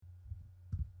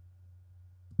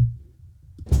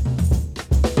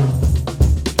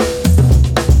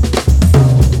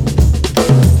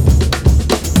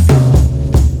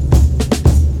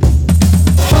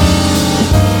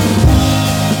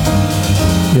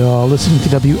You're listening to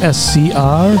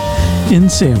WSCR in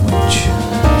Sandwich.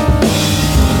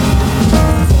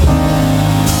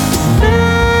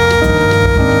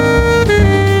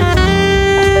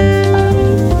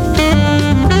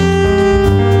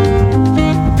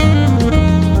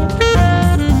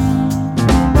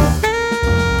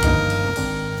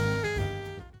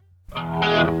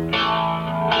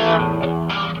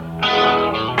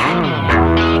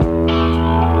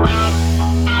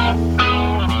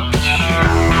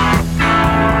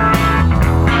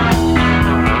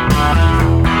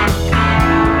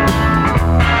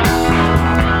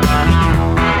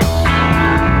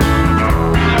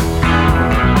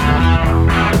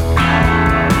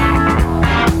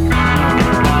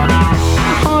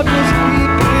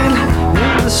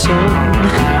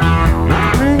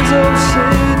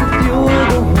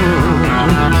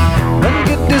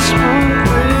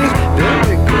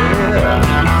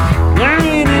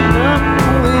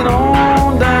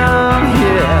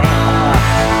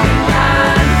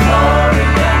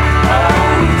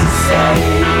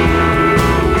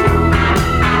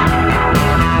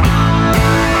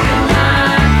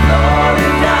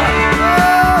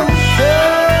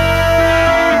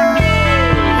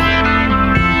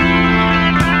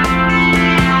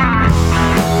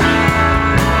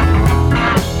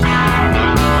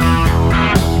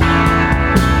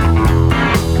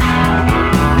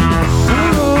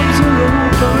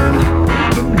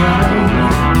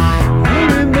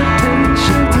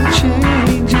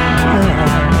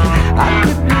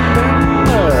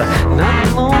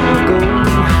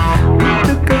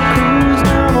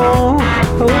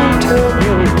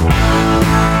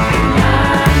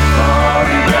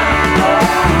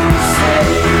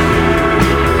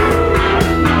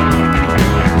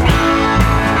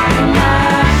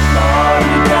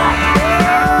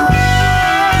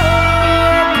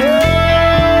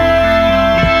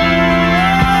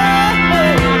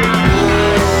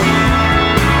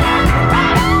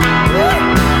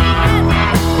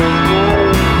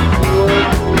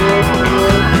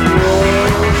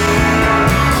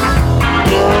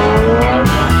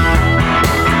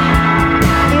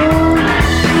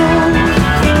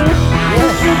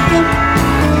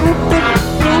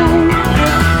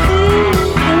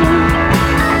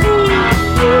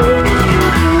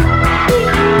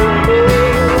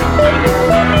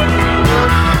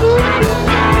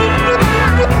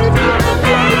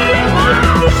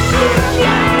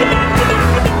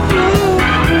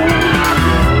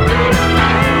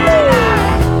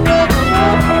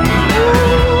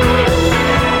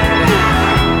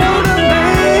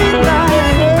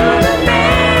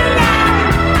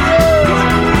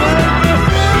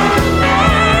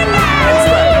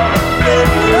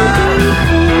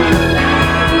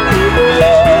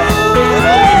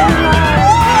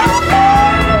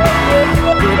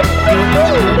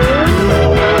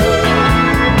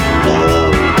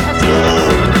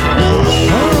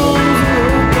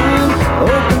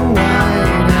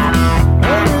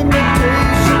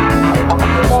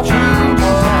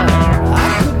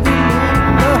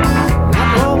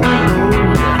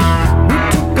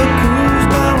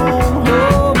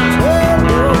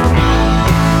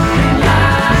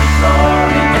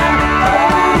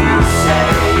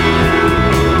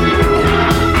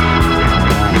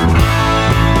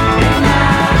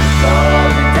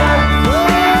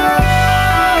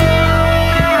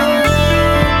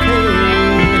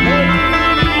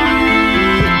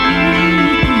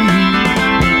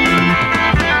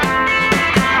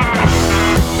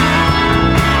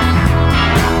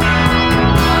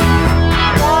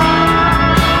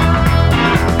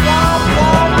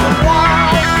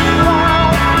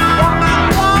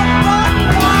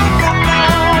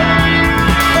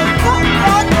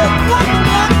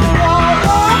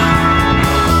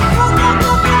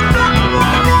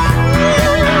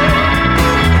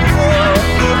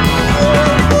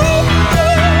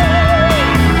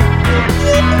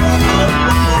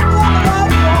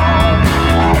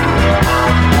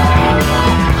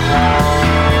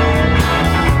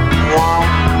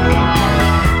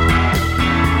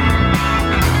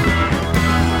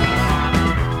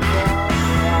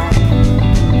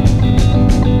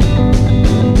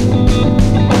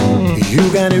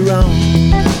 got it wrong.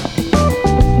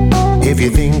 If you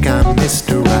think I'm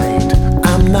Mr. Right,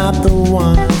 I'm not the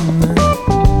one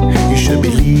you should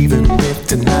be leaving with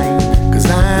tonight. Cause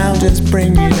I'll just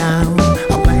bring you down.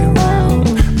 I'll play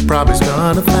around, probably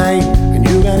start a fight, and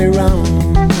you got it wrong.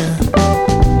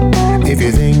 If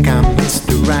you think I'm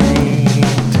Mr. Right,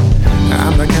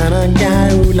 I'm the kind of guy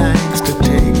who likes to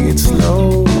take it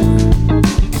slow.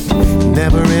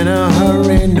 Never in a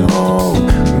hurry, no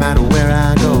matter where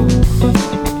I go.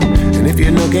 And if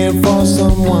you're looking here for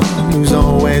someone who's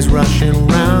always rushing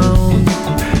round.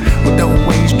 Well, don't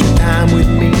waste your time with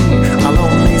me, I'll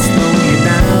only slow you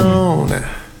down.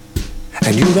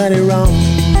 And you got it wrong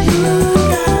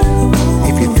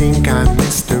if you think I'm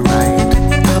Mr. Right.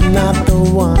 I'm not the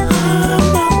one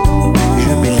you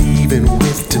should be leaving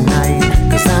with tonight,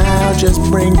 'cause I'll just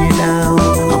bring you down.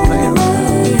 I'll play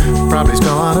around, probably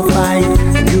start a fight.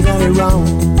 And you got it wrong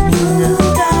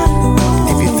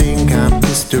if you think I'm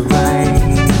Mr. Right.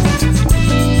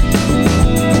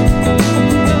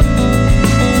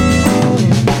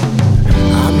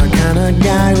 I'm the kind of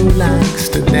guy who likes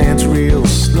to dance real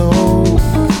slow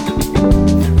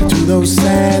to those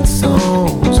sad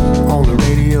songs on the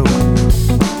radio.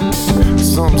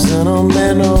 Some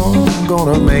sentimental,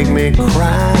 gonna make me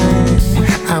cry.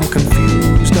 I'm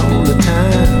confused all the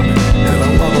time, and I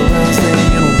walk around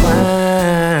saying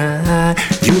why.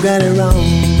 You got it wrong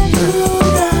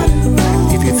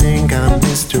if you think I'm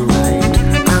Mr. Right.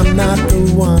 I'm not the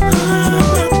one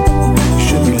you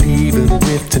should be leaving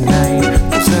with tonight,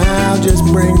 'cause I'll just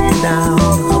bring you down.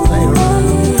 I'll play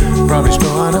around, probably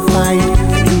start a fight.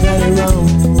 You got it wrong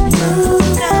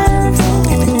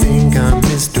if you think I'm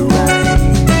Mr. Right.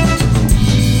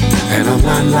 And I'm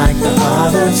not like the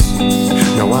others.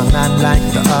 No, I'm not like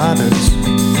the others.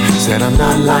 Said I'm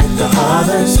not like the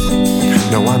others.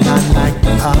 No, I'm not like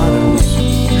the others.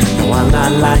 No, I'm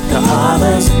not like the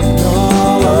others.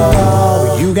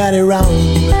 No, you got it wrong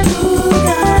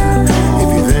if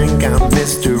you think I'm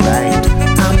Mr. Right.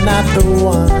 I'm not the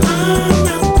one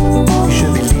you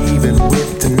should be leaving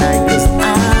with tonight, 'cause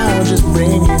I'll just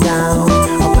bring you down.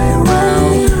 I'll play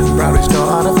around, probably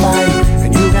start a fight.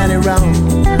 And you got it wrong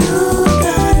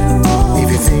if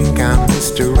you think I'm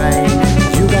Mr. Right.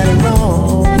 You got it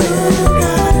wrong,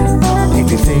 man, if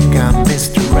you think I'm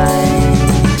Mr. Right.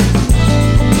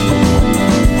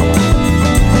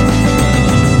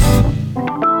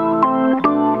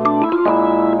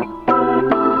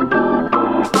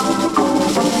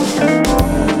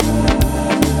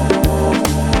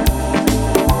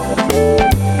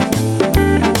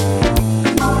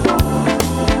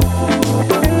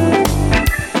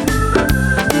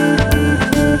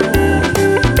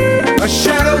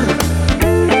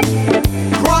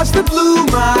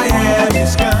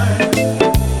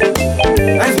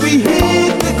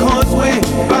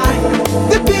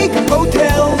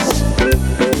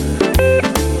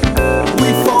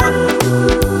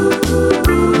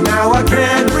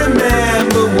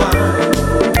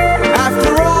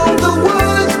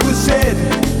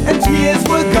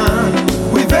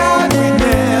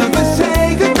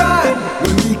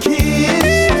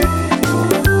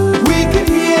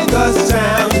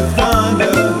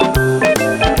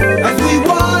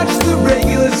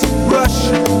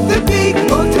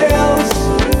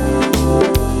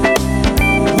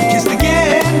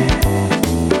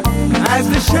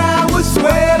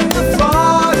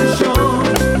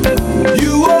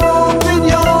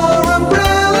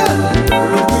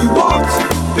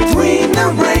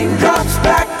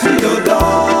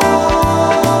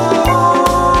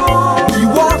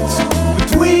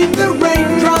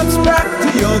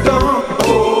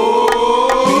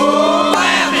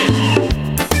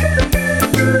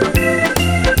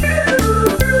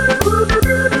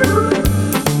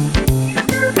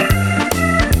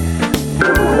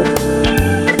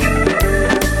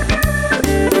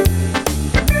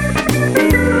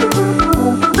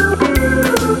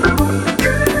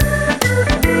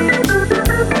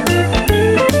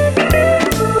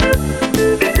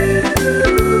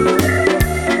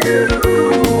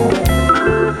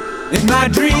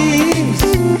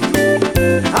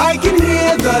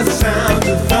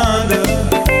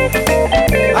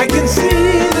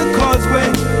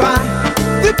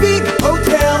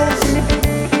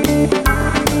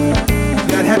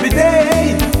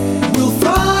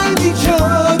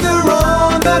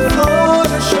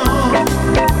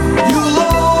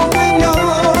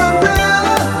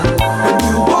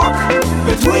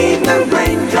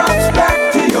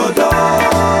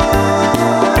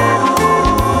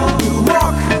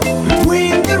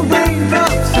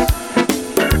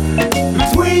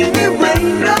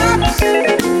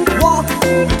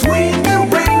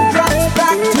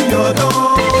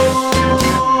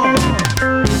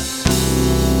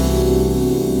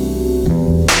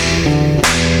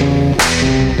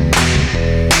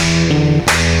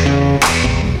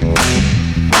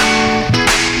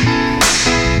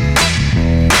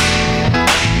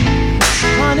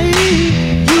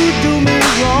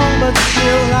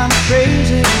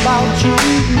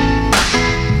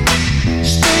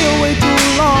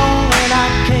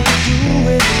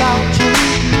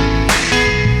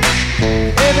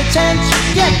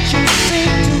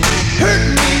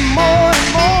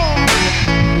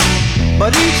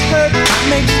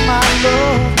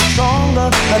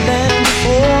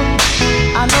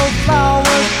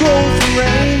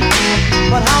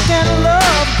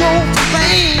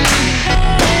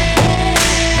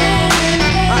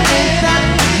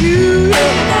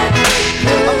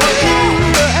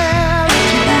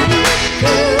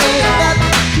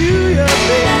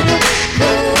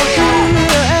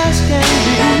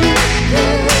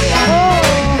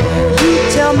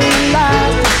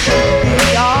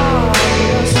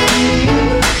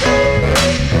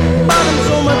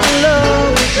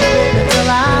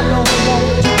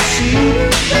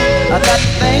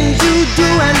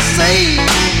 ways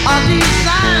are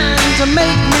designed to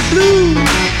make me blue.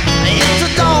 It's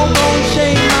a doggone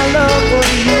shame my love for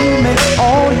you makes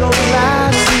all your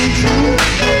lies seem true.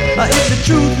 If the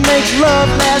truth makes love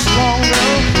last longer,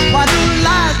 why do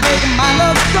lies make my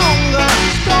love stronger?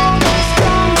 Stronger,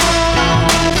 stronger,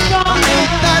 stronger.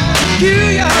 Ain't that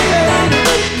peculiar, baby?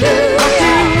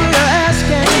 Peculiar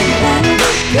asking. Ain't that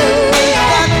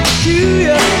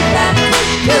peculiar?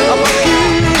 A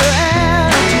peculiar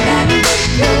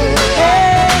attitude.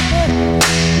 Hey.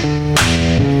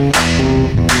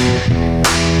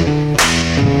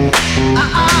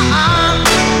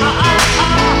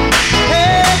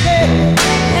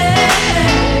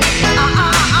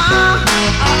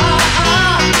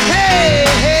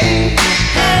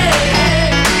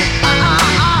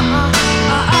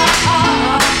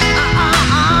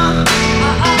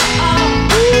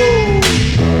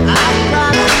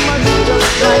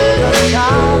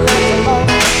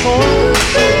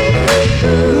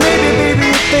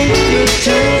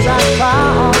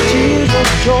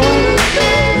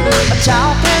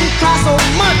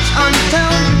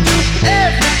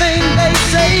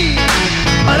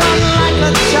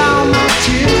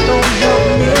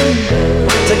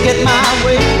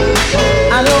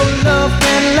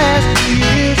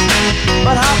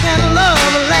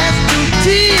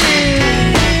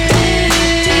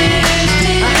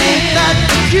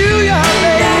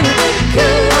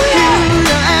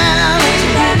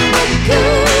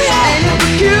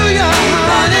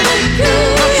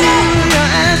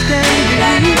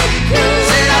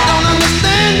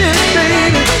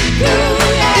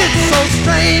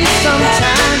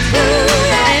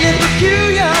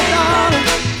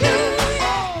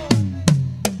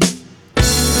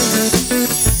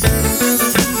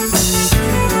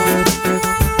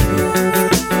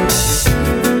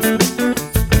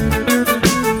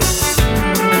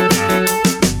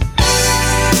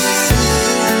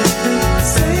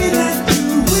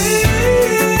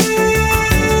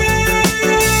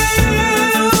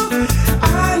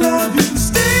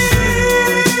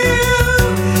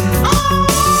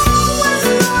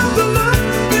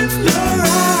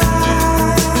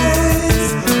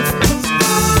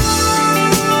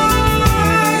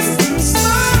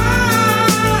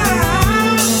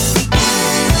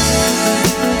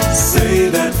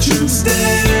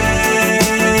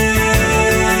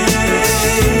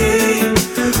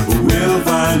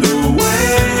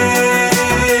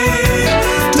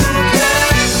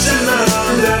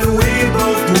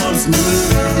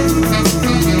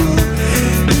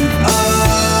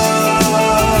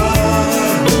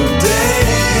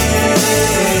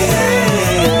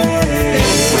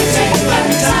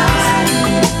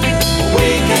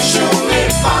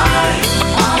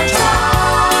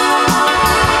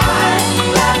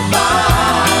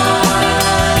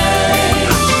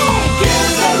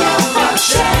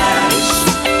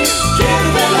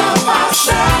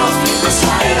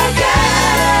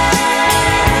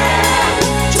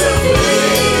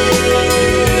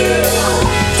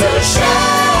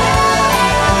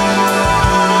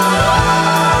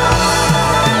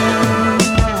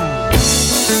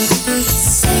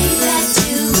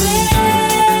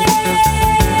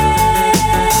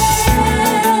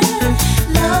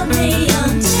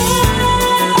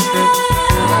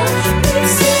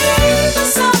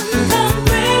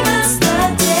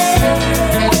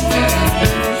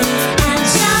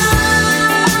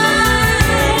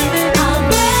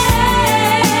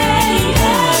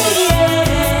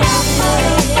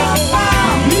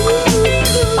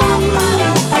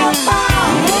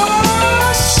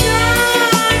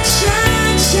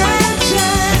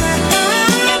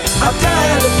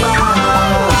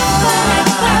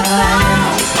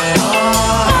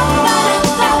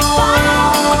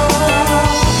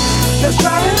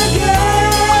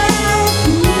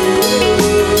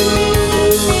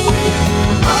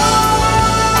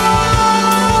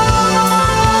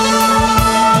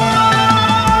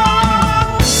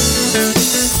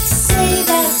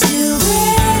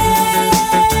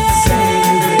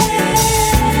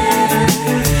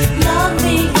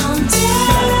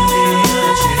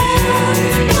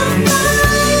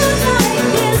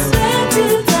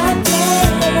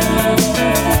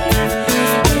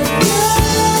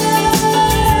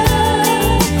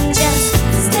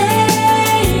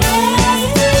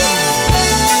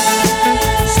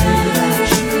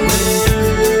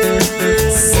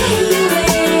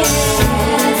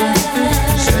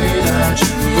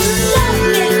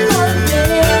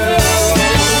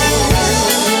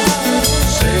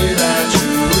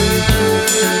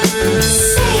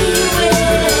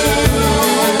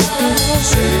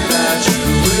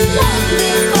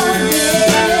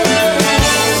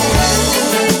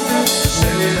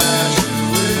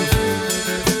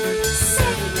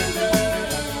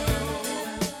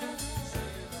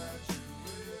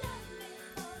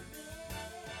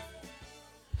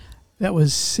 That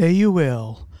was Say You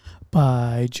Will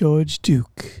by George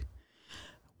Duke.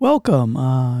 Welcome.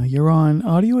 You're on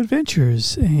Audio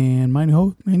Adventures, and my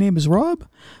name is Rob.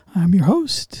 I'm your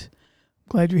host.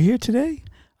 Glad you're here today.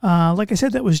 Like I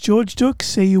said, that was George Duke,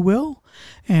 Say You Will.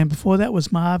 And before that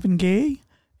was Marvin Gaye,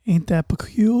 Ain't That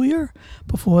Peculiar.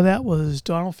 Before that was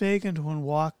Donald Fagen doing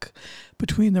Walk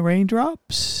Between the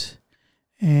Raindrops.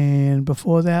 And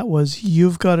before that was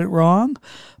You've Got It Wrong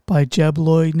by Jeb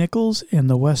Lloyd Nichols and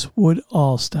the Westwood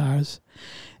All-Stars.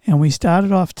 And we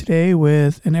started off today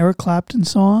with an Eric Clapton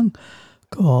song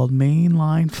called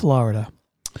Mainline Florida.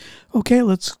 Okay,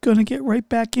 let's gonna get right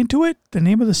back into it. The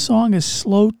name of the song is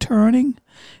Slow Turning,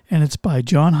 and it's by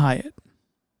John Hyatt.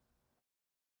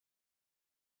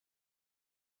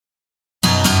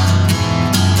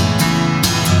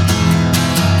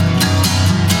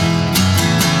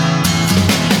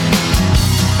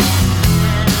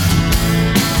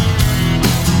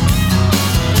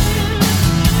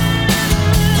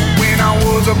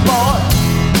 Was a boy,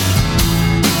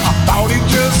 I thought it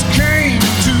just came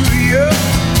to you,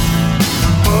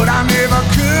 but I never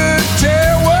could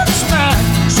tell what's mine,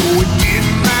 so it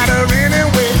didn't matter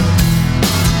anyway.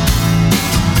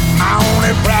 My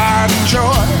only pride and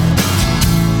joy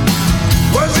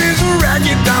was this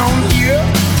racket down here,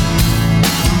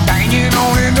 banging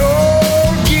on an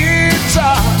old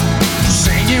guitar,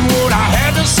 singing what I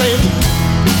had to say.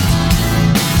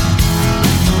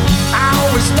 I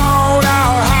always thought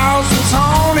our house was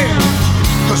haunted,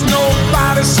 'cause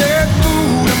nobody said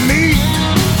boo to me.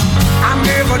 I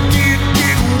never did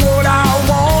get what I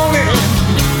wanted,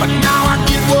 but now I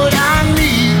get what I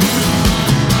need.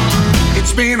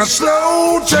 It's been a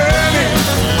slow turning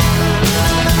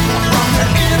from the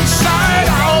inside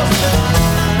out,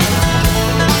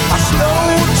 a slow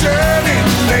turning,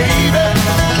 baby,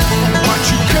 but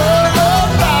you come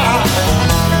about,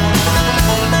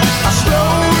 a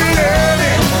slow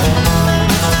learning,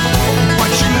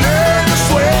 but you learn to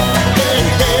sweat,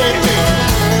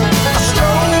 a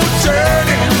slow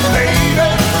turning, baby,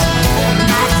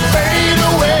 not fade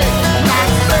away, not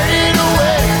fade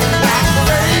away, not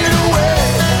fade away.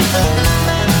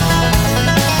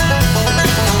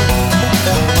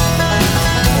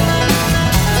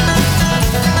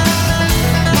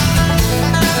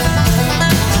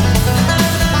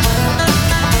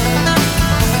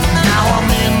 Now I'm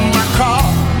in my car.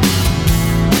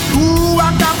 Ooh, I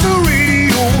got the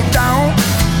radio down.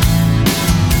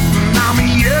 And I'm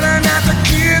yelling at the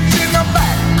kids in the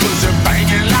back, 'cause they're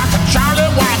banging like a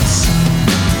Charlie Watts.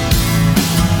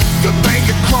 To think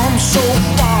it comes so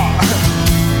far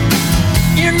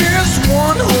in this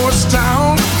one-horse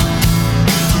town.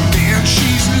 Then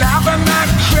she's laughing that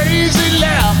crazy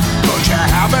laugh, 'cause you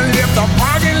haven't left the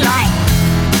parking lot.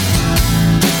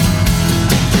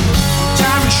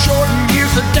 Time is short and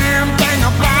here's the damn thing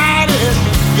about it.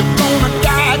 You're gonna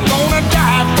die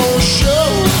for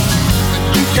sure.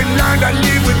 You can learn to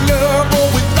live with love or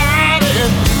without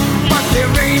it, but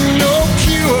there ain't no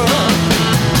cure.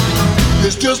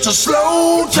 It's just a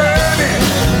slow turning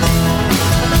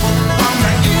from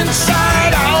the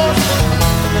inside out,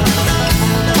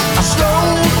 a slow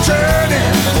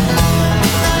turning.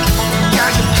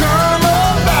 Got to come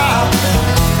about,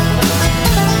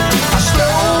 a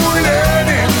slow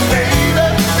learning, baby,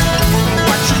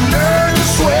 but you learn to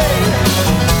sway,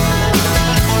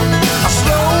 a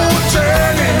slow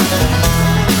turning,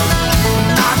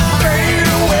 not fade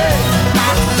away,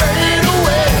 not fade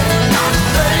away, not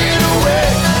fade away,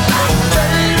 not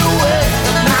fade away,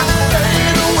 not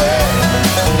fade away.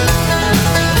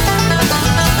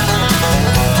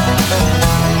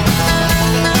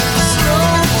 Slow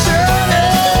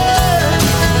turning,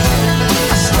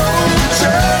 a slow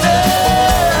turning,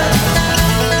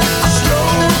 a slow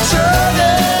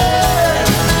turning,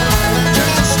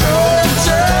 just a slow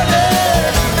turning.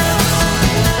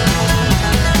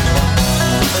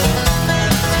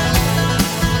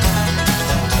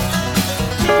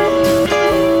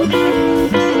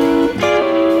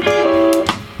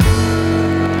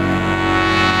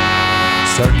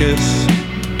 Circus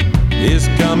is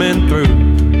coming through.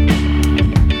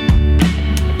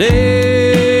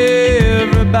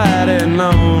 Everybody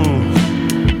knows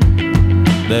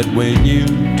that when you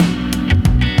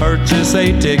purchase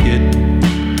a ticket,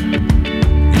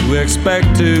 you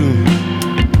expect to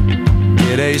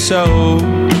get a show.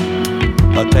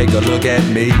 Or take a look at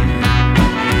me,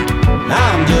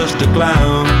 I'm just a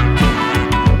clown,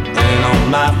 and on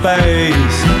my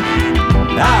face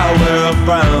I wear a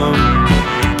frown.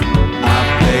 I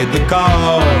paid the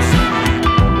cost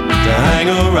to hang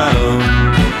around,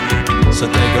 so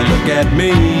take a look at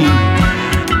me,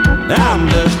 I'm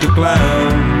just a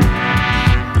clown.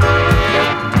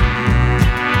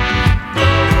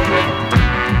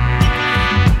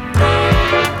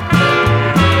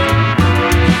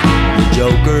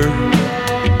 Joker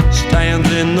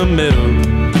stands in the middle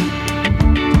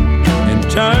and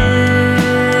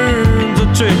turns a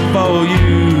trick for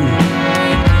you.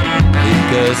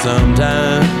 Because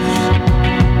sometimes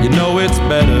you know it's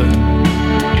better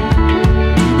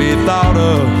to be thought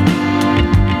of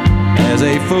as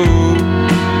a fool.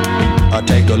 Or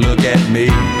take a look at me,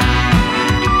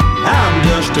 I'm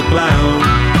just a clown,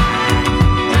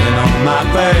 and on my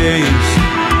face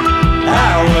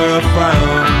I wear a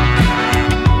frown.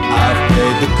 I've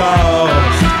paid the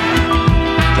cost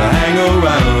to hang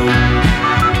around.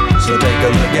 So take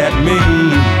a look at me,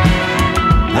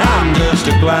 I'm just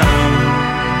a clown.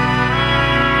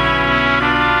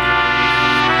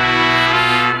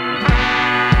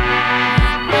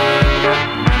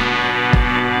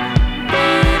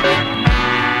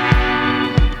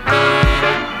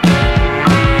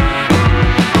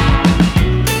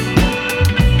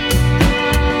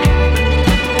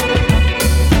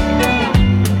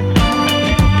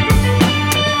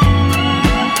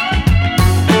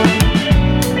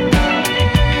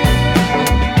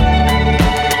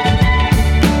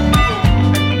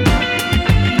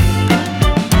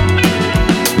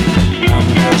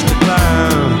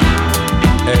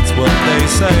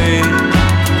 Say,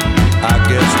 I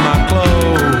guess my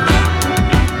clothes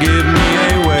give me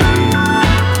away.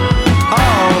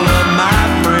 All of my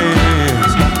friends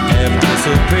have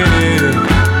disappeared.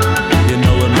 You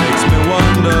know it makes me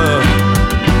wonder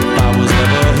if I was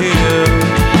ever here.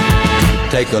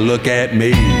 Take a look at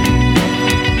me,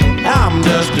 I'm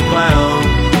just a clown,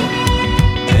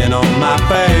 and on my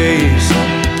face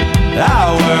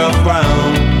I wear a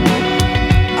frown.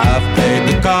 I've paid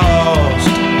the cost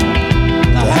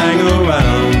to hang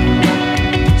around.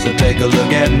 So take a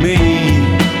look at me,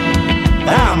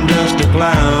 I'm just a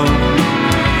clown.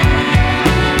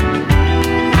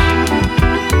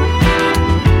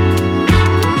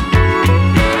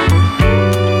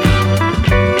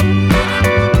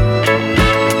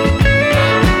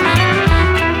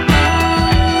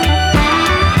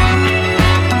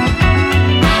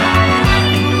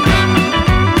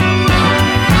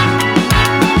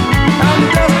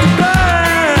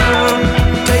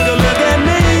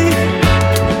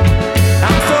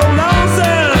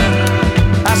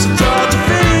 I should charge a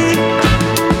fee.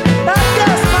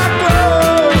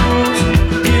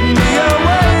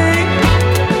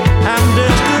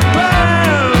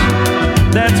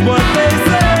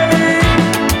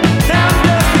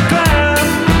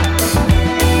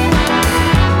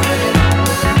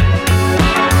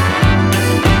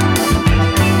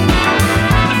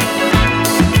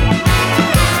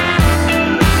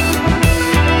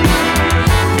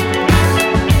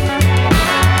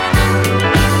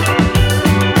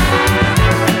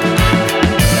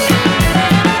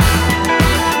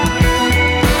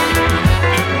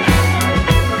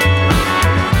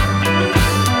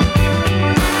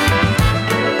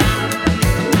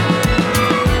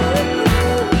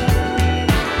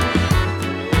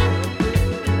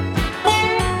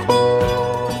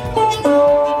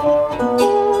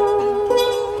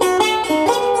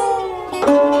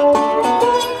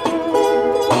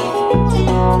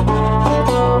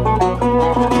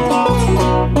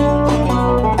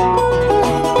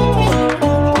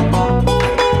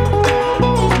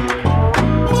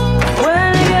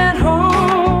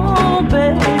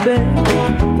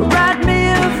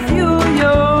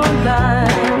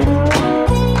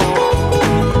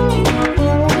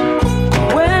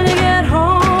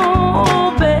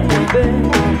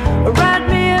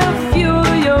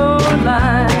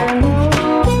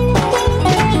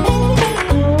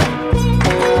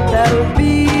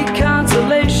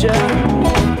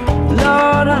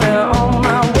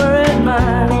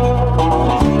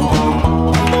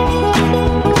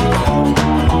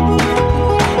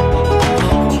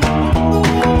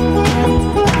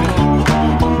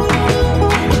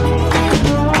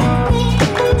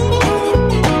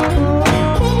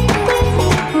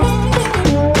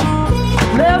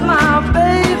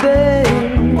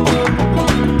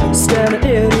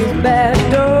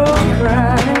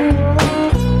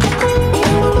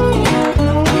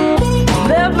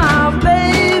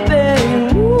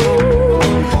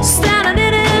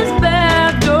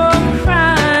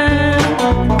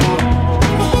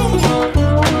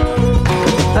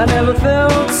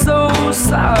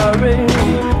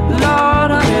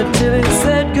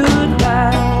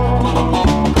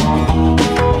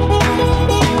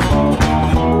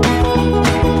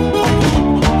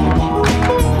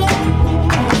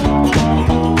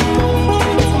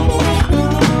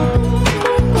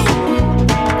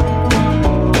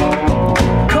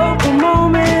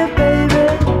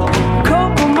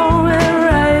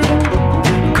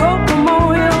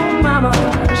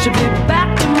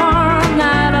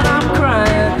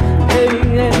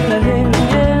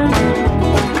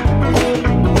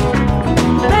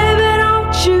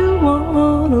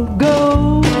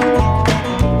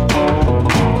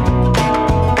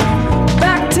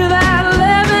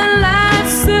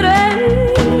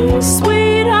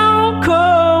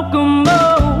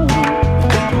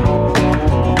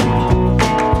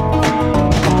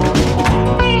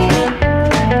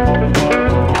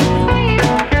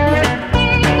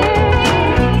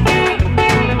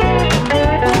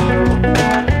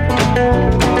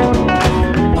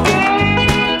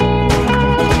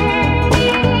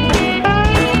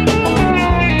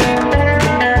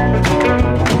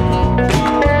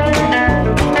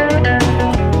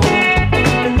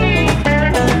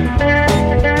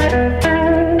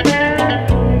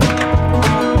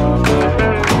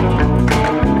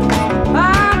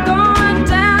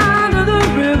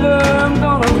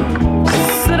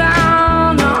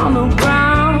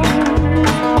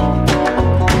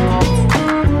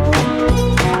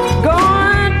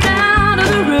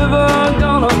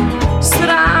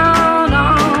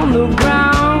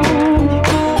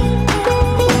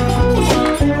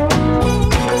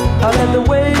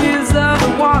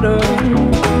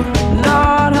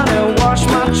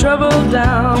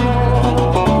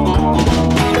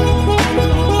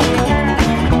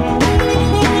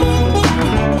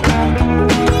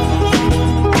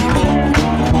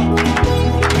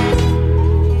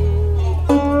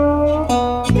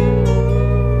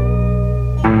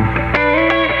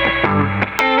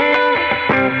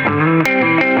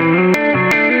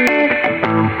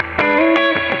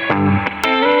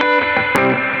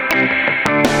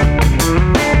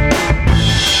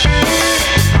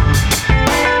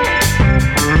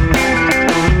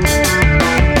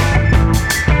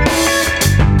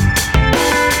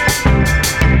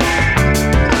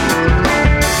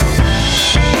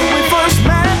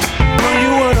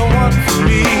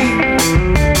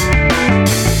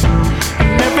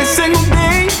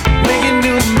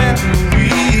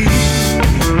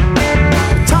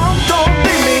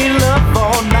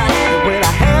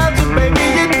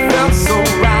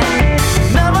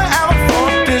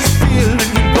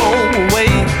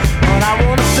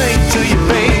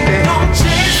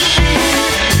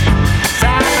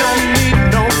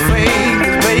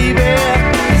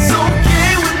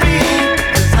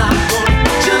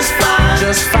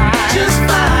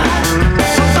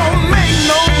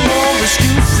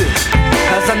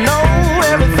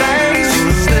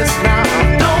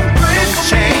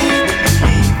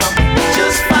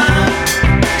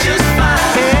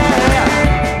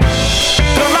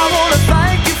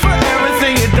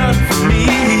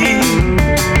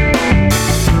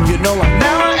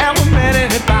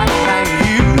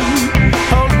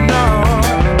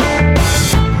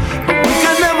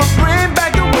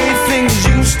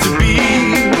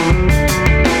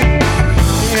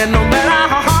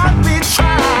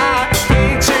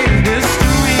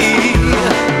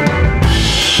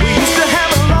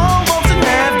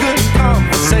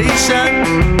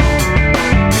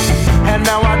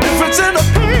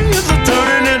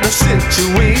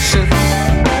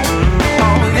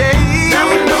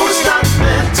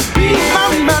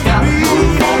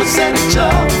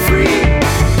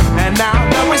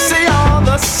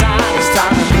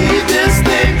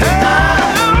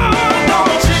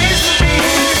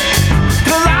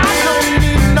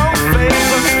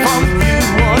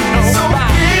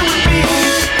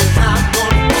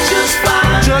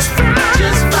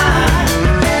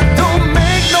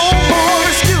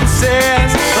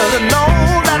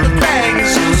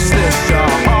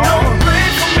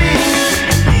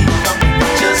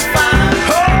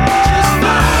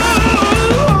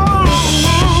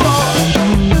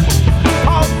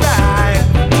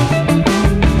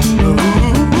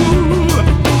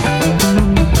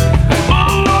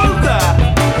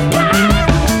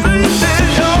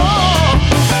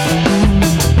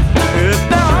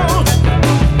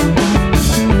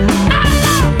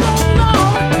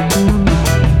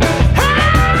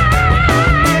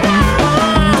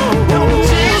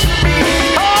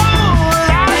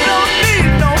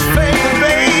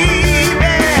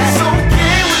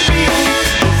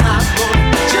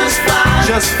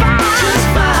 just fine, just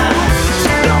fine.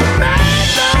 Don't make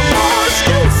no more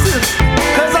excuses,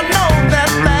 'cause I know that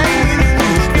things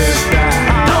useless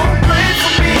now. Don't blame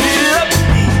for me,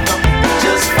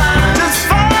 just fine, just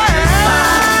fine, just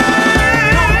fine.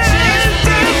 Don't change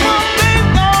things for me,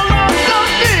 no Lord,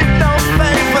 don't need no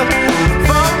favor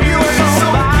from you and nobody. It's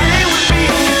okay with me,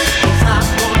 'cause I'm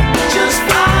gonna be just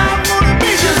fine, I'm gonna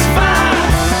be just fine.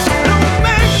 Don't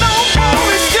make no more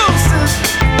excuses,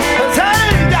 'cause I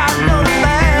ain't got no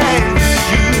things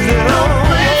usually. Don't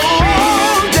blame for me,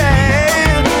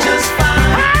 yeah, just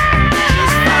fine,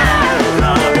 just fine.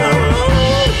 Lord,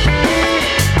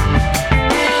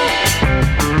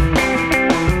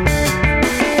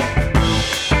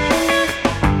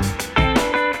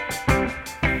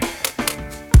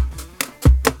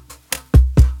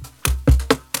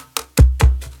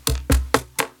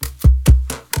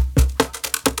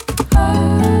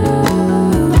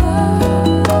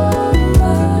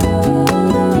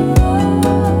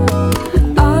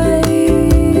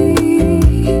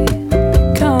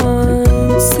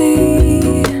 can't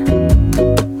see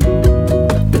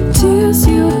the tears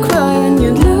you cry and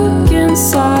you look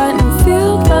inside and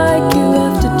feel like you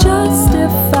have to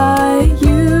justify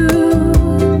you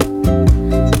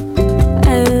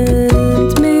and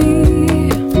me.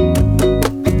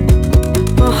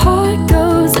 My heart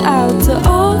goes out to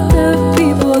all the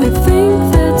people who think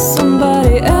that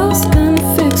somebody else can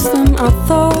fix them. I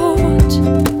thought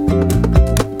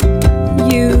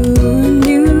you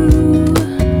knew.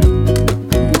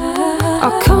 I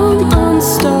come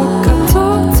unstuck, I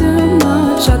talk too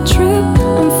much, I trip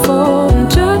and fall and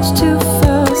judge too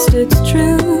fast. It's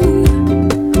true,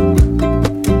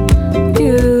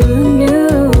 you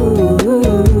knew.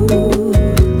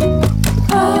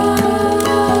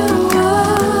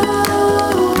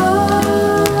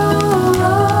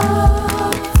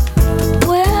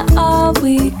 Where are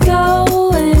we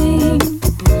going?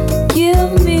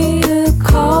 Give me a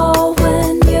call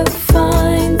when you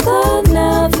find the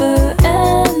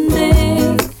never-ending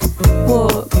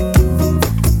walk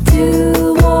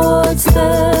towards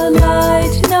the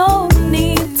light. No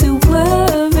need to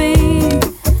worry,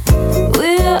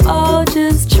 we're all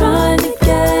just trying to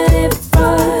get it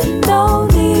right. No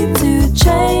need to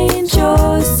change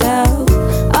yourself,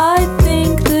 I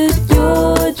think that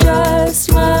you're just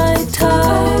my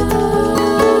type.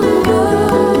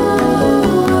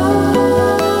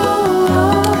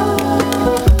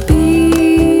 Be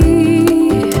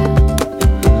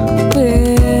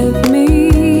with me.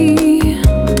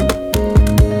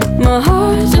 My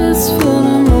heart is full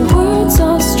and my words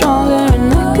are stronger,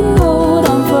 and I can hold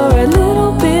on for a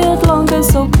little bit longer.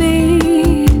 So be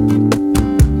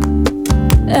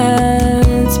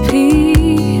at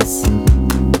peace.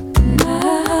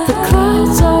 The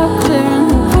clouds are clear and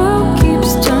the world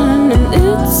keeps turning.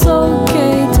 It's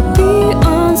okay to be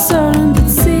uncertain, but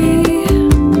see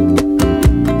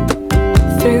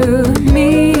through me.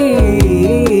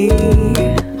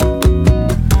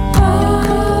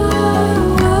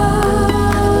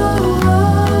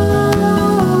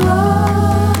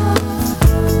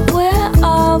 Where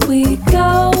are we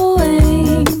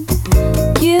going?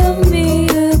 Give me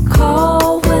a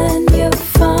call when you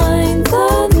find the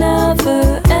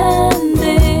never-ending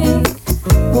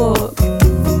walk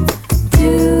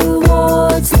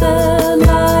towards the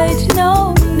light. No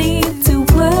need to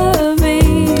worry,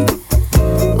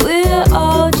 we're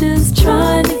all just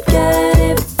trying to get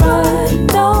it right.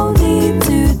 No need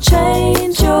to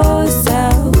change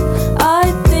yourself,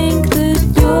 I think that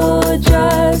you're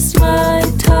just my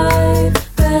type.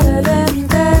 Better than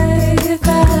they,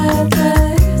 better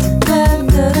than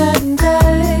better than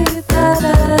they, better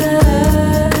than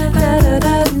they, better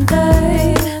than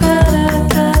they,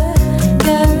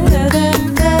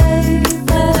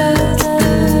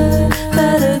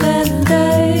 better than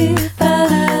they,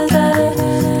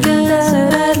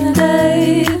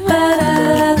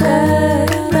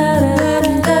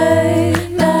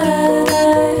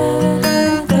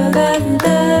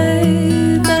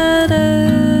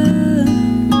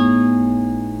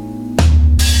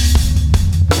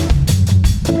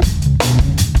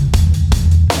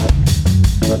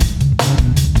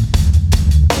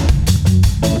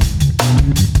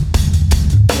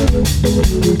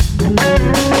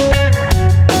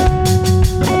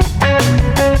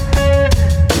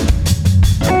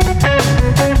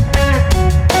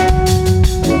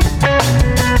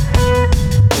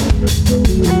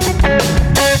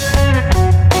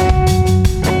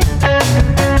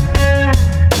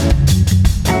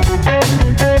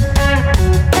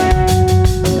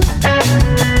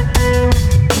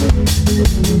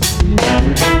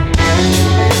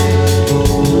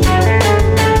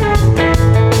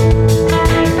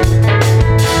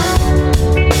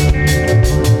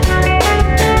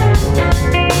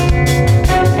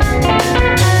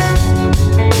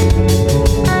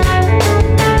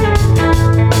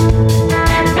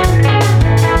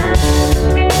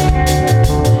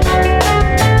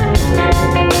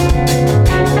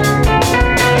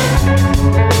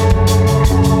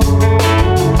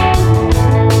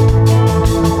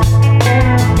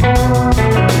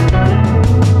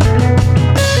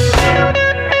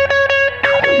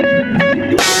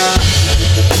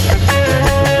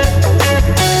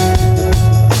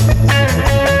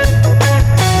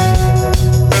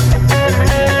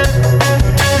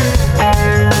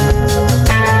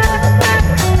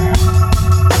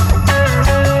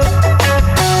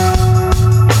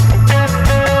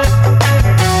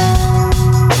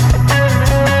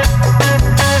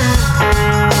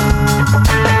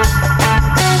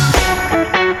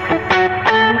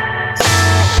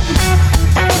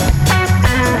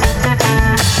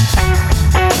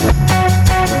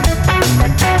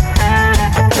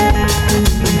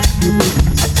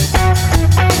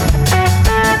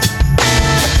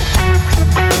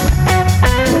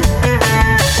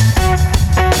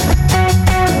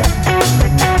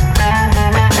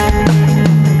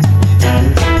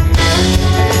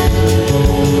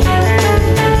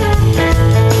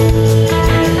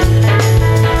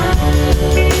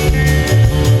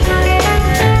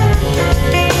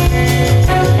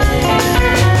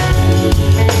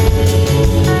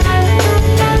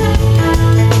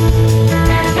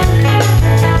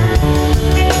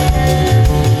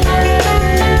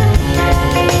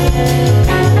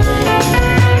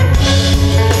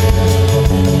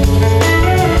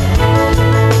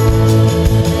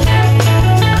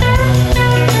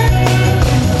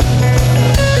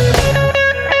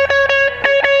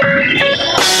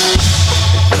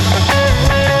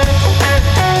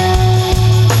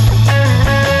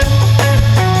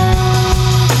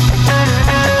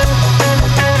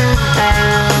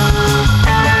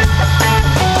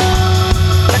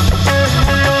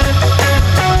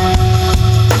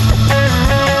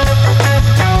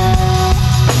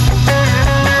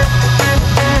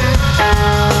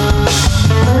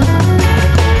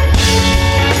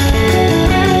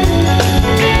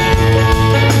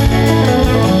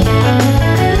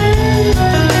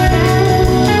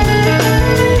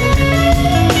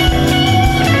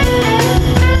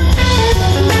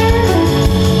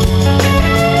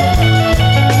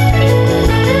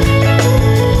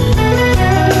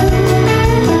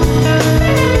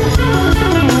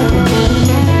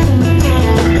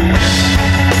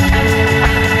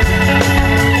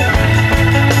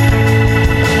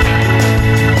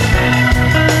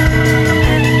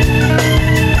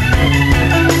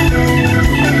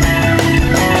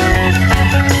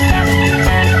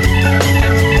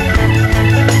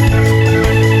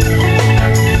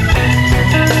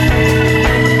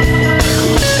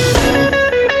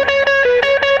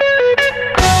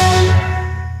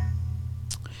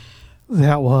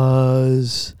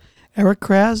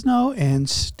 Krasno and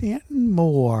Stanton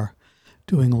Moore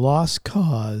doing Lost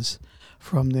Cause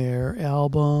from their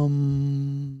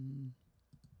album,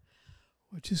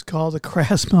 which is called the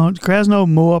Krasno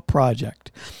Moore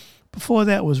Project. Before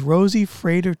that was Rosie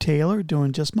Frater Taylor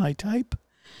doing Just My Type.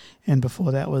 And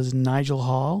before that was Nigel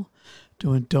Hall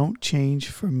doing Don't Change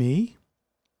For Me.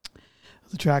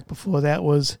 The track before that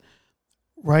was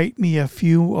Write Me a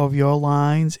Few of Your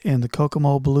Lines and the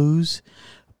Kokomo Blues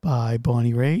by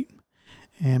Bonnie Raitt.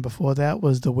 And before that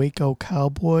was the Waco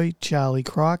Cowboy, Charlie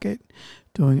Crockett,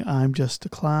 doing I'm Just a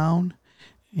Clown.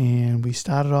 And we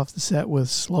started off the set with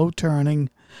Slow Turning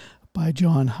by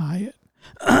John Hyatt.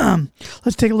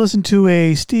 Let's take a listen to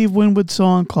a Steve Winwood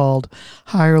song called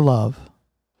Higher Love.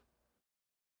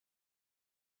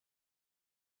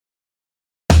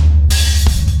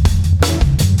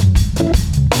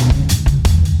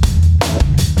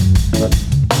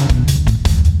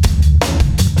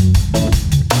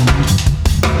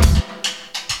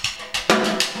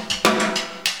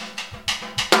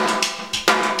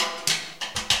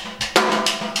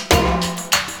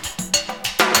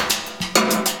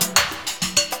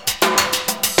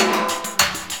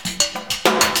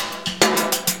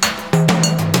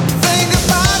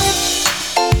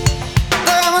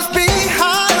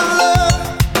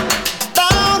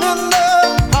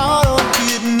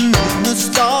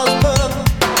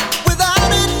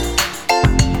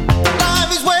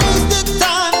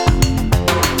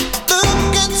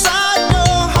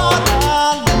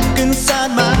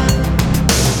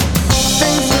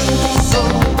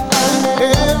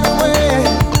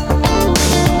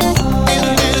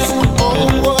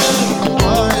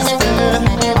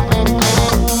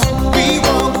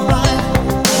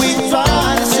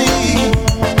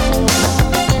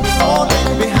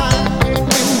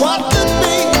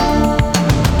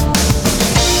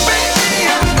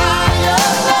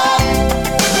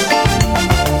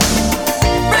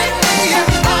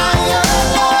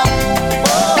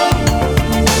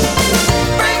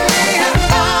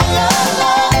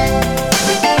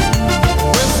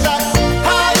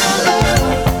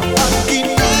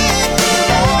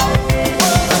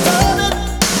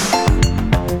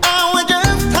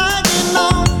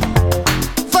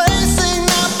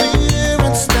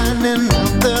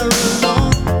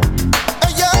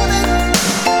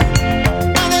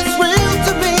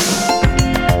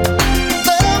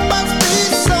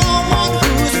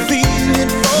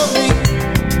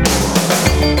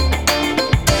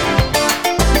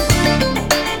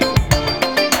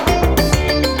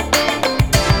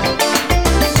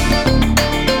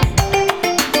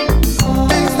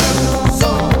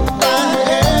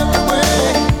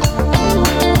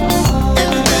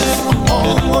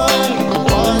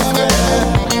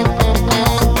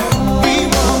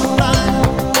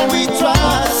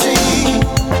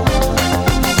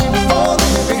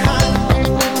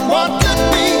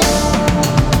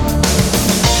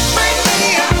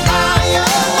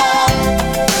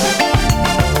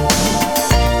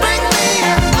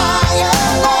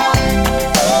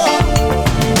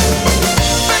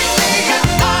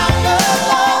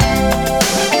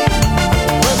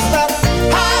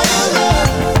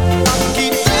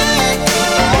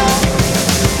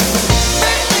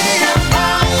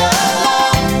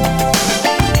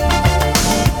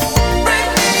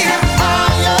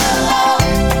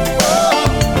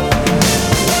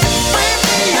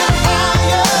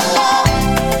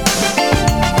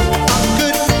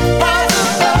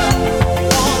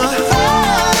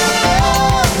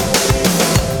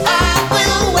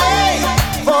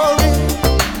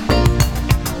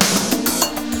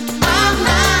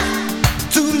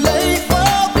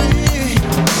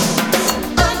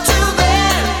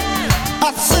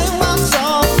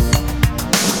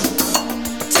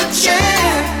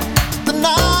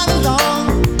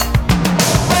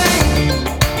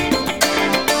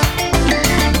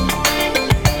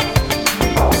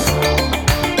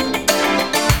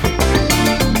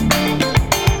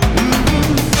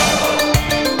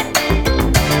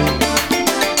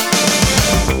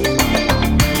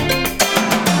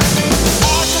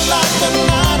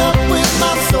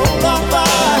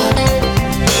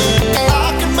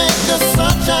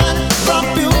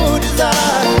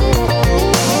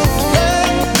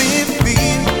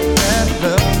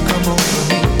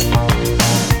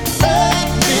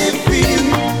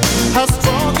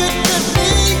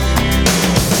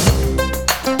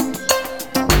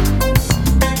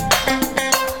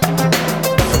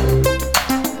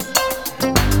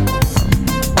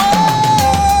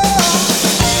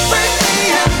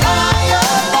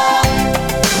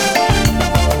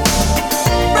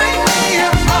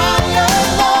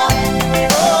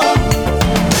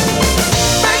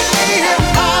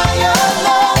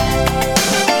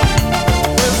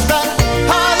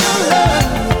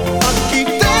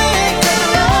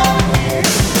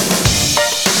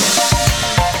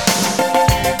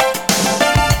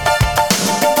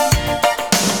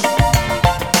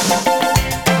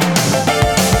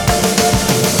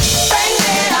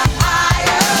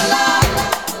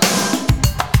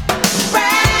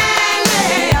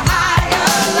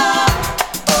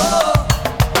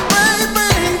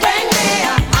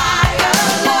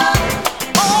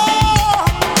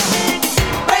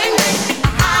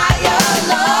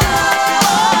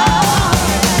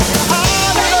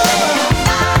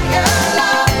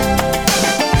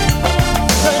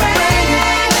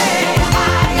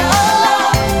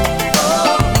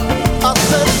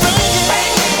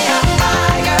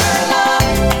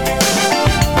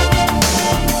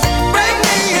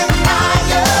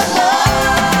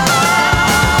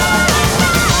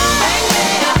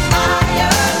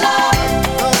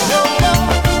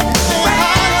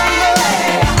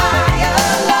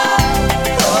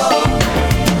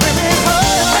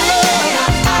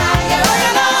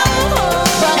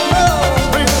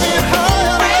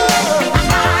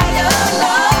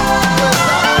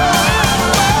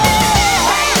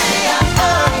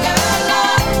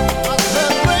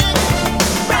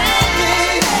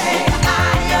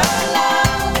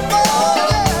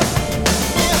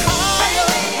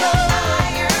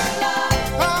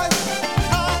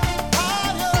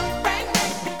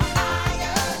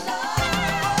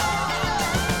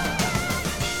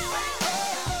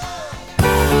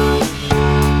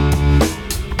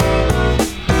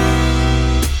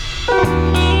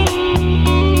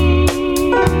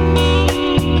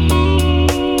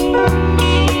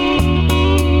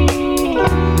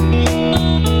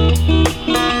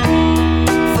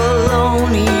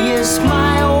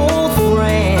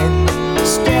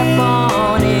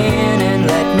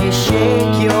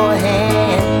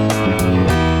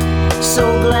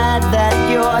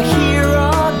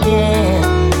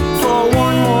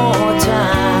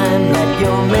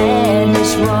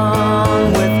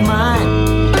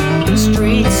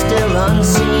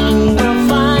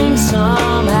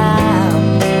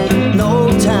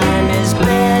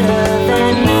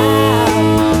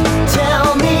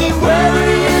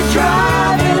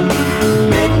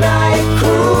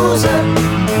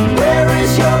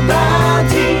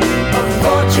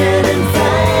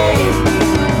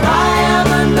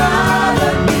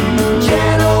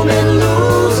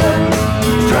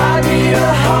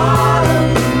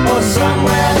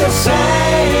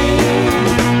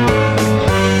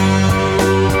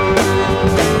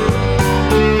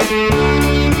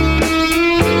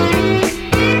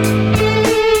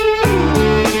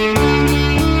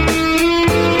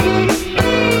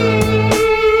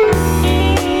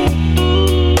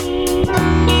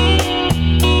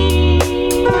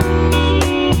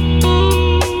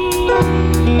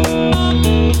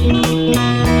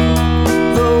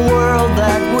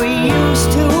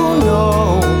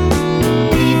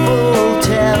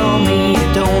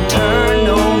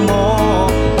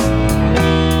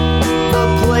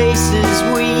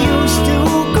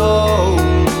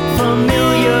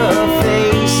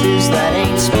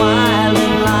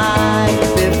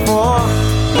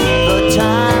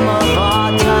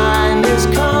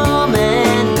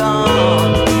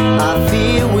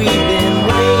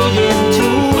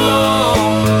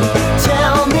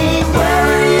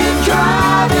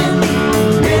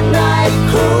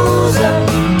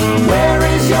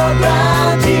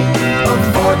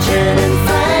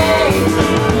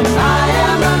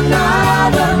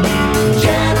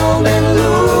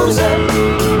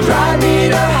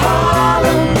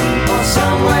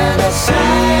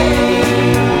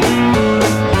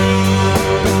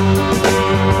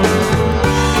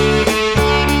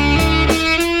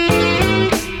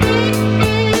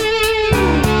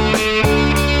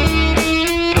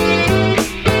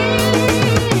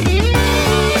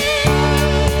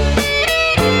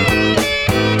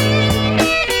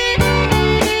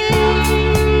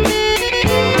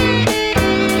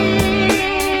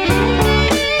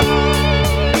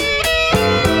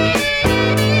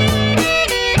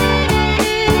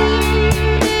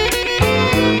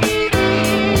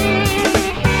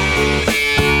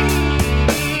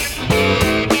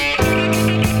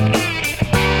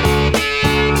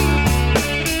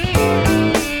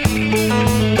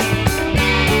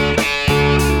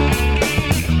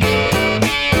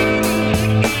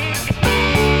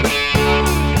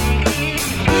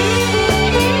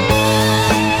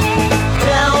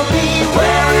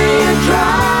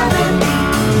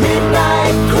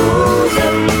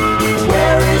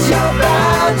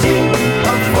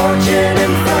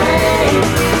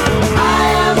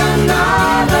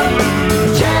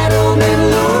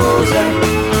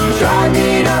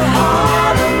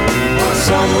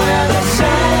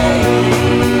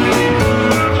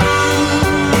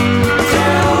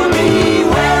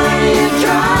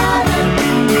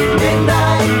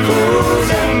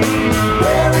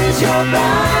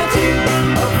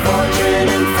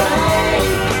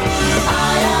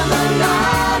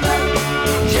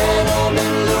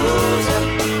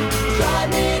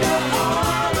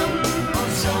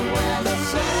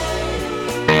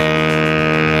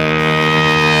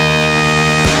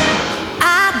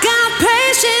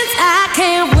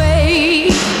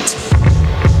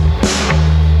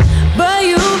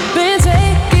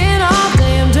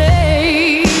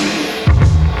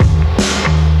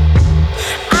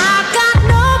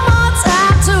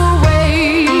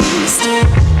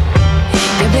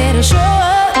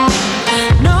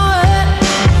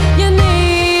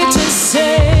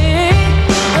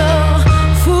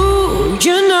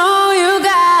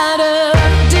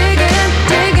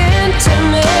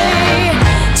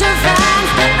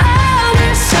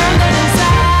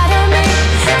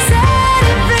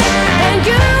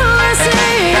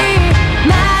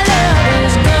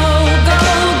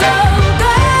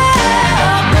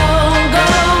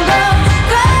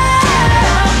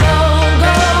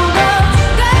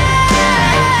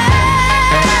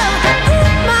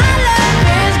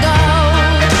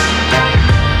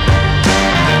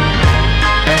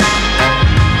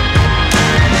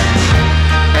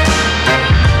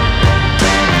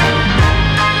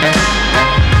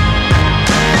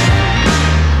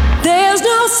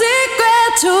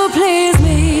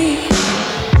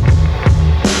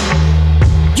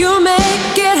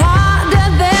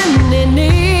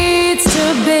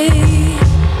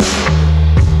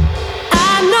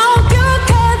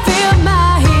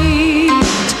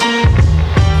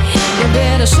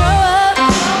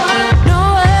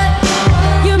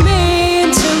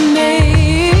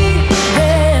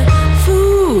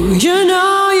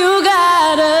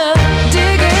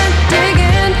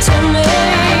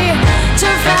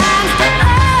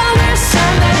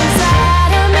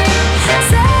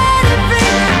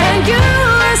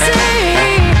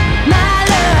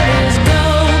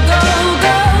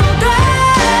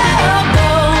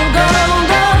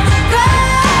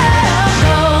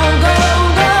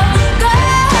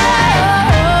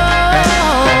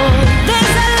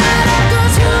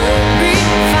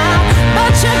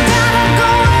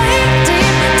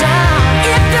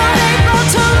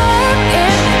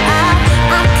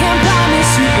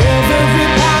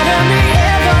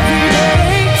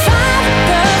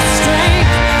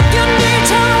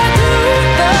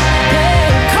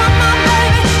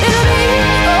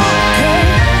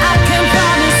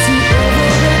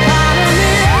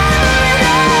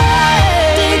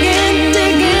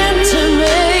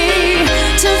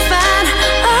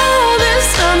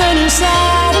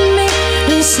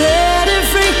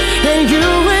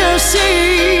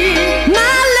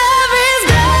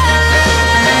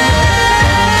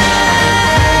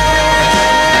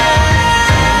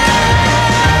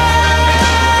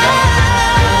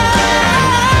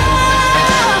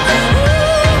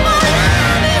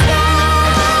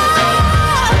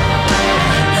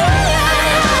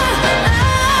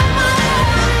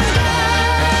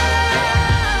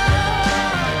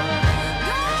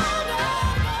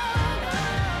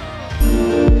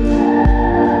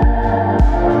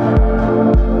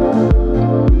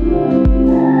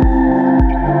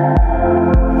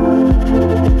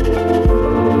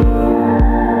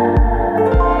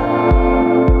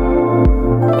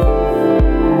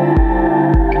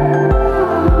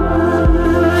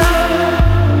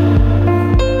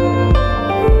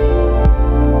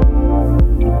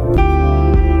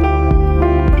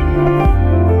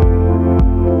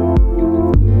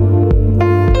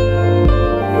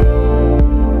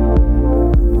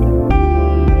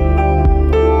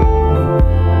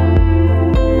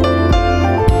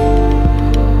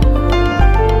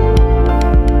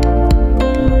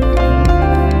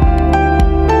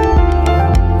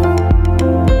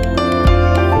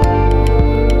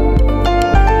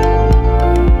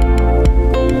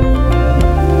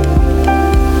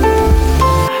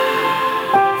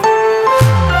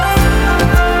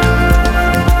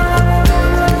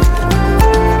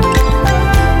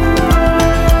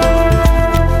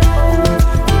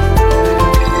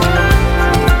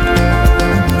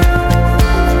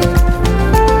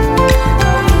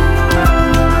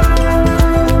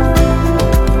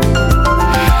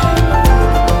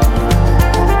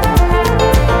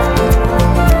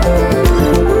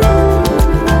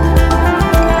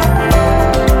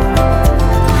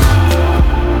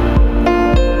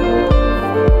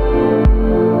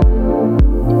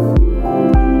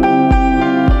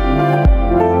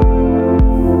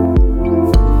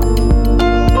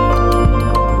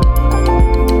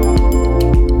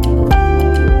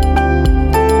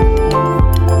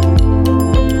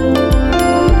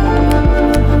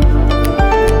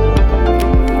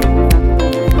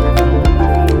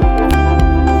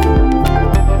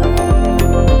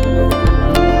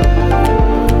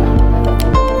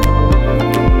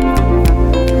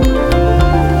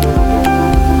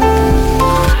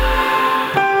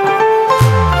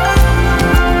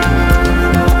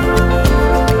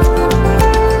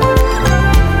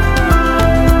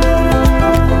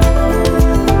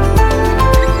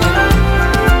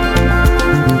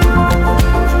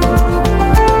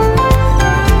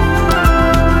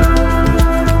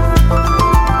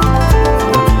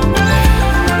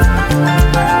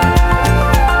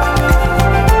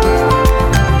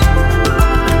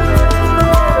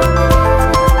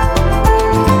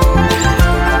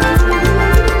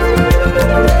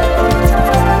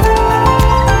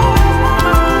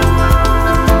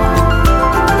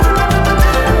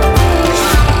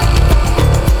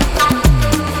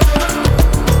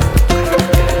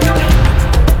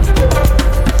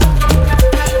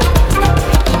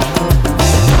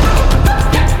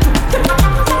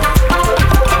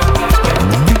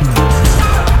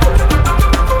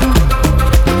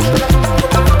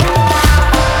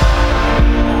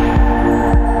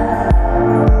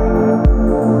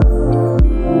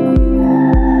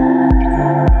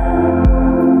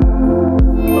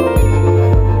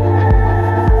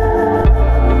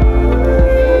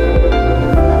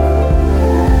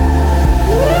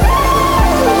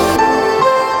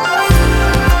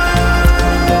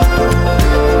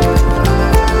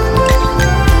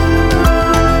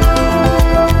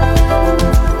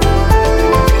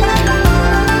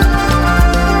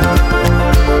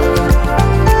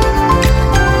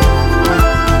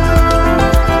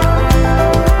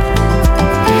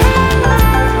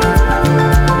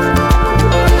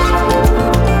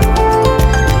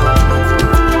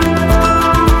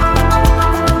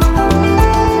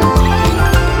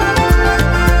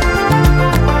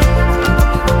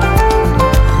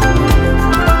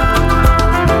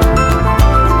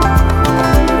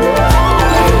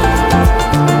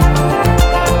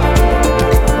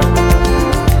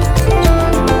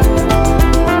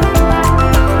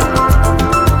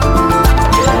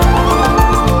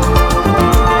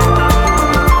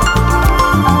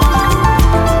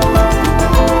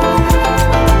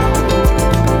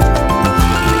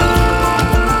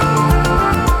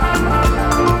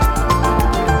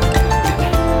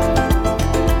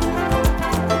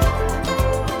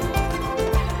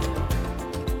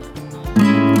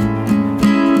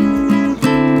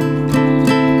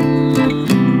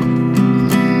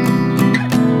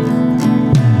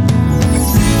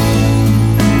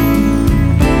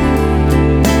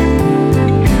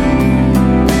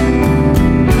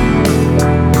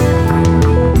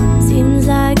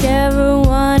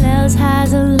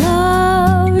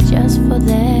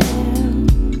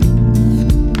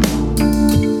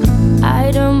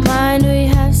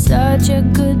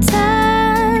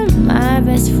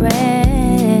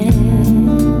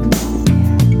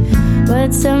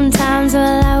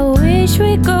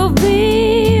 we could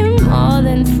be more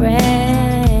than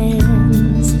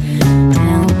friends.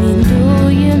 Tell me, do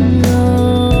you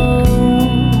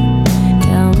know?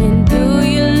 Tell me, do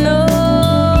you know?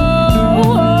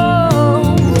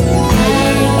 I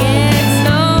get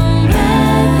so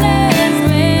breathless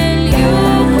when you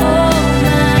call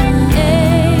my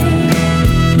name.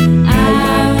 I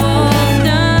walked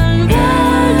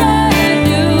unbothered.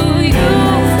 Do you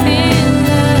feel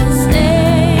the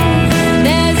same?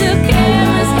 There's a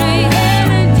chemistry,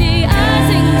 energy, a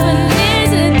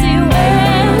synchronicity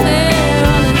when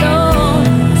we're alone.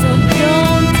 So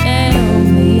don't tell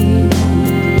me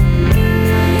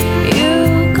you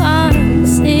can't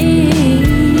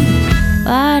see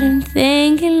what I'm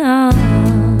thinking of.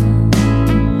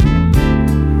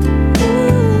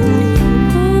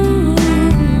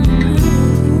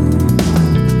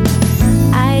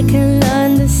 I can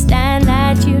understand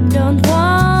that you don't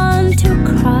want to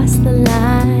cross the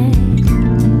line.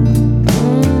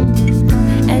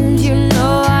 And you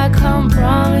know I can't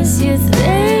promise you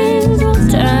things will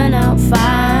turn out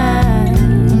fine.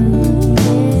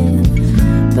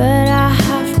 But I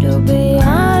have to be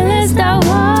honest, I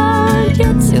want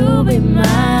you to be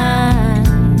mine.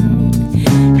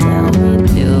 Tell me,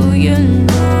 do you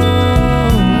know?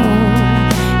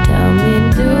 Tell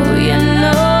me, do you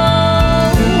know?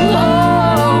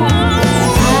 I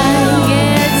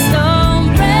get so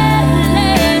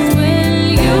breathless when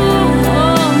you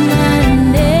call my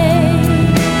name.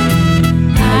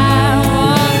 I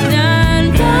walked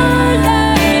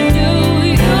unbothered. Do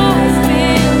you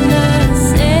feel the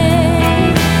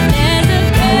same? There's a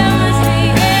chemistry,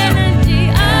 energy, a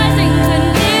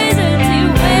synchronicity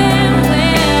when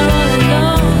we're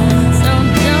alone. So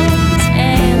don't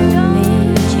tell me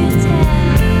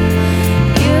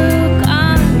you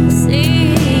can't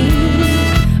see.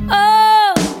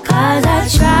 Oh, 'cause I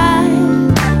tried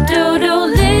to do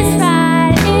this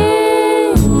right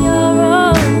in your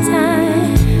own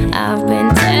time. I've been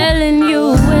telling you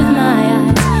with my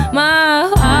eyes, my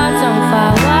heart's on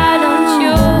fire. Why don't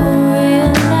you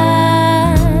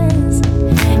realize?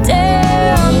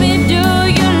 Tell me, do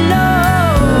you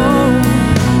know?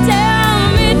 Tell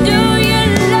me, do you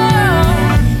know?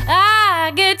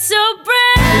 I get so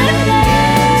breathless.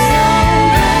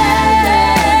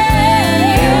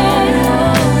 You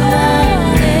call my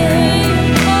name.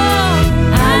 I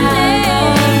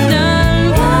walked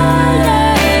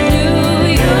unbothered. Do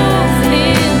you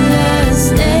feel the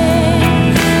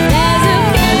same? There's a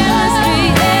chemistry,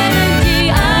 energy,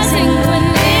 a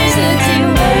synchronicity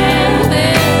when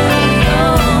we're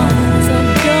alone. So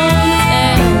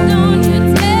don't you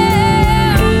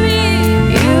tell me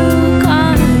you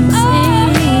can't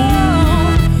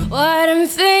see what I'm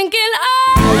thinking of.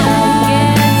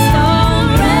 Get so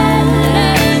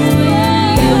breathless when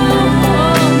you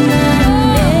call my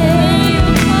name.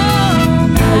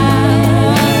 I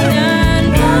walked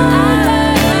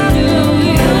unbothered. Do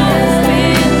you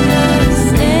feel the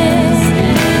same?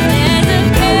 There's a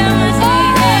chemistry,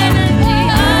 energy,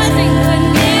 a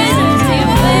synchronicity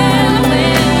when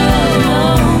we're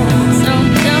alone. So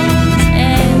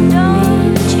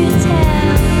don't you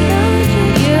tell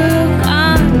you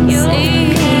can't see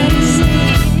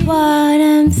what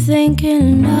I'm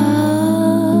thinking of.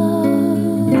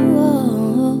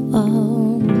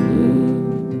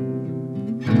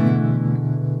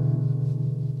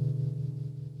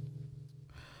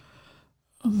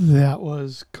 That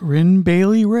was Corinne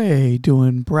Bailey Ray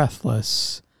doing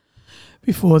Breathless.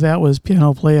 Before that was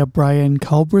piano player Brian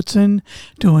Culbertson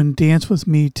doing Dance With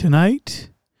Me Tonight.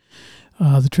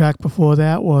 The track before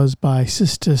that was by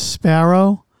Sister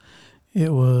Sparrow.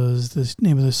 It was, the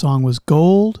name of the song was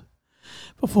Gold.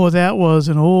 Before that was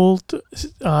an old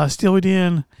Steely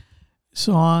Dan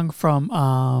song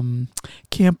from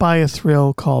Can't Buy a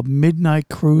Thrill called Midnight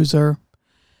Cruiser.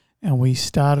 And we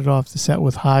started off the set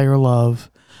with Higher Love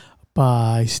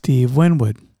by Steve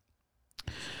Winwood.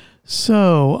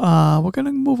 So we're going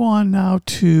to move on now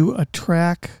to a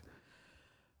track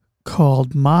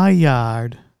called My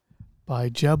Yard by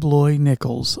Jeb Lloyd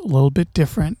Nichols. A little bit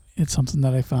different. It's something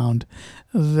that I found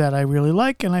that I really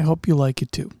like, and I hope you like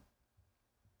it too.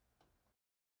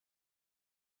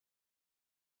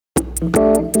 I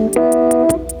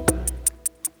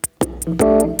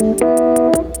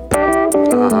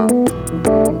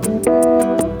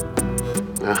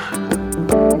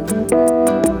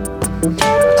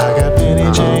got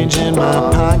penny change in my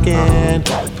pocket.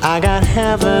 I got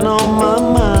heaven on my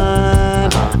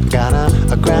mind. Got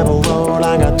a gravel road.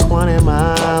 I got 20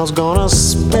 miles. Gonna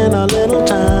spend a little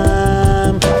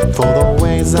time for the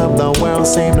ways ways of the world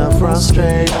seem to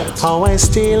frustrate. Always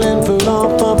stealing food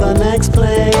off of the next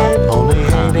plate. Only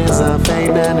hate is a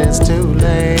fate and it's too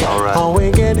late. All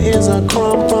we get is a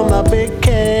crumb from the big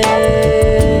cake.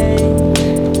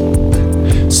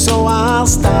 So I'll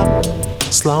stop,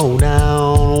 slow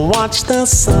down, watch the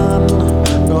sun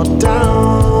go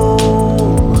down.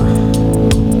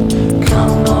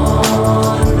 Come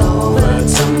on over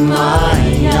to my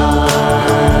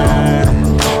yard.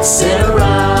 Sit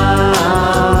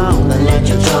around and let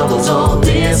your troubles all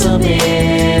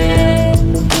disappear.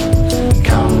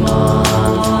 Come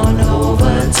on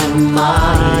over to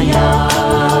my yard.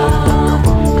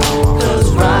 'Cause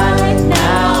right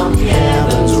now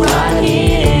heaven's right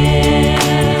here.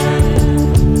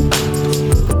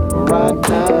 Right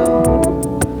now,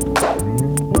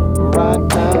 right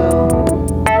now.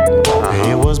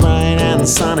 It was bright and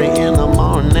sunny in the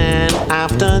morning.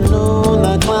 Afternoon,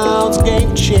 the clouds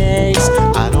gave chase.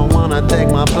 I don't wanna take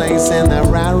my place in the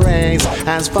rat race.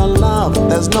 As for love,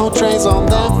 there's no trace on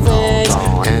their face.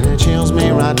 And it chills me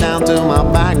right down to my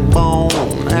backbone.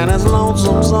 And it's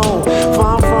lonesome so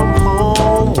far from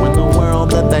home. When the world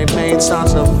that they've made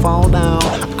starts to fall down,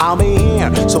 I'll be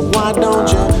here, so why don't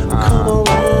you come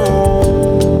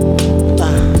around?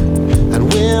 And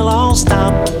we'll all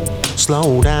stop,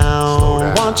 slow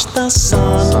down, watch the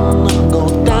sun go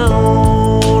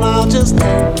down. I'll just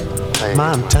take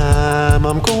my time,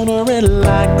 I'm gonna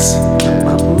relax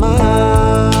my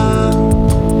mind.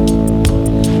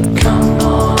 Come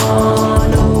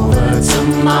on over to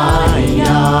my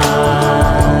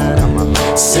yard.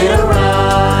 Sit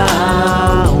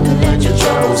around and let your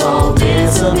troubles all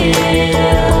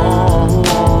disappear.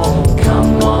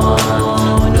 Come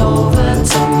on over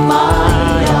to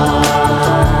my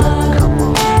yard.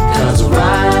 'Cause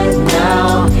right now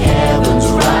heaven's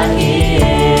right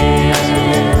here.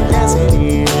 Yes it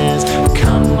is.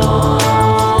 Come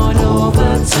on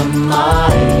over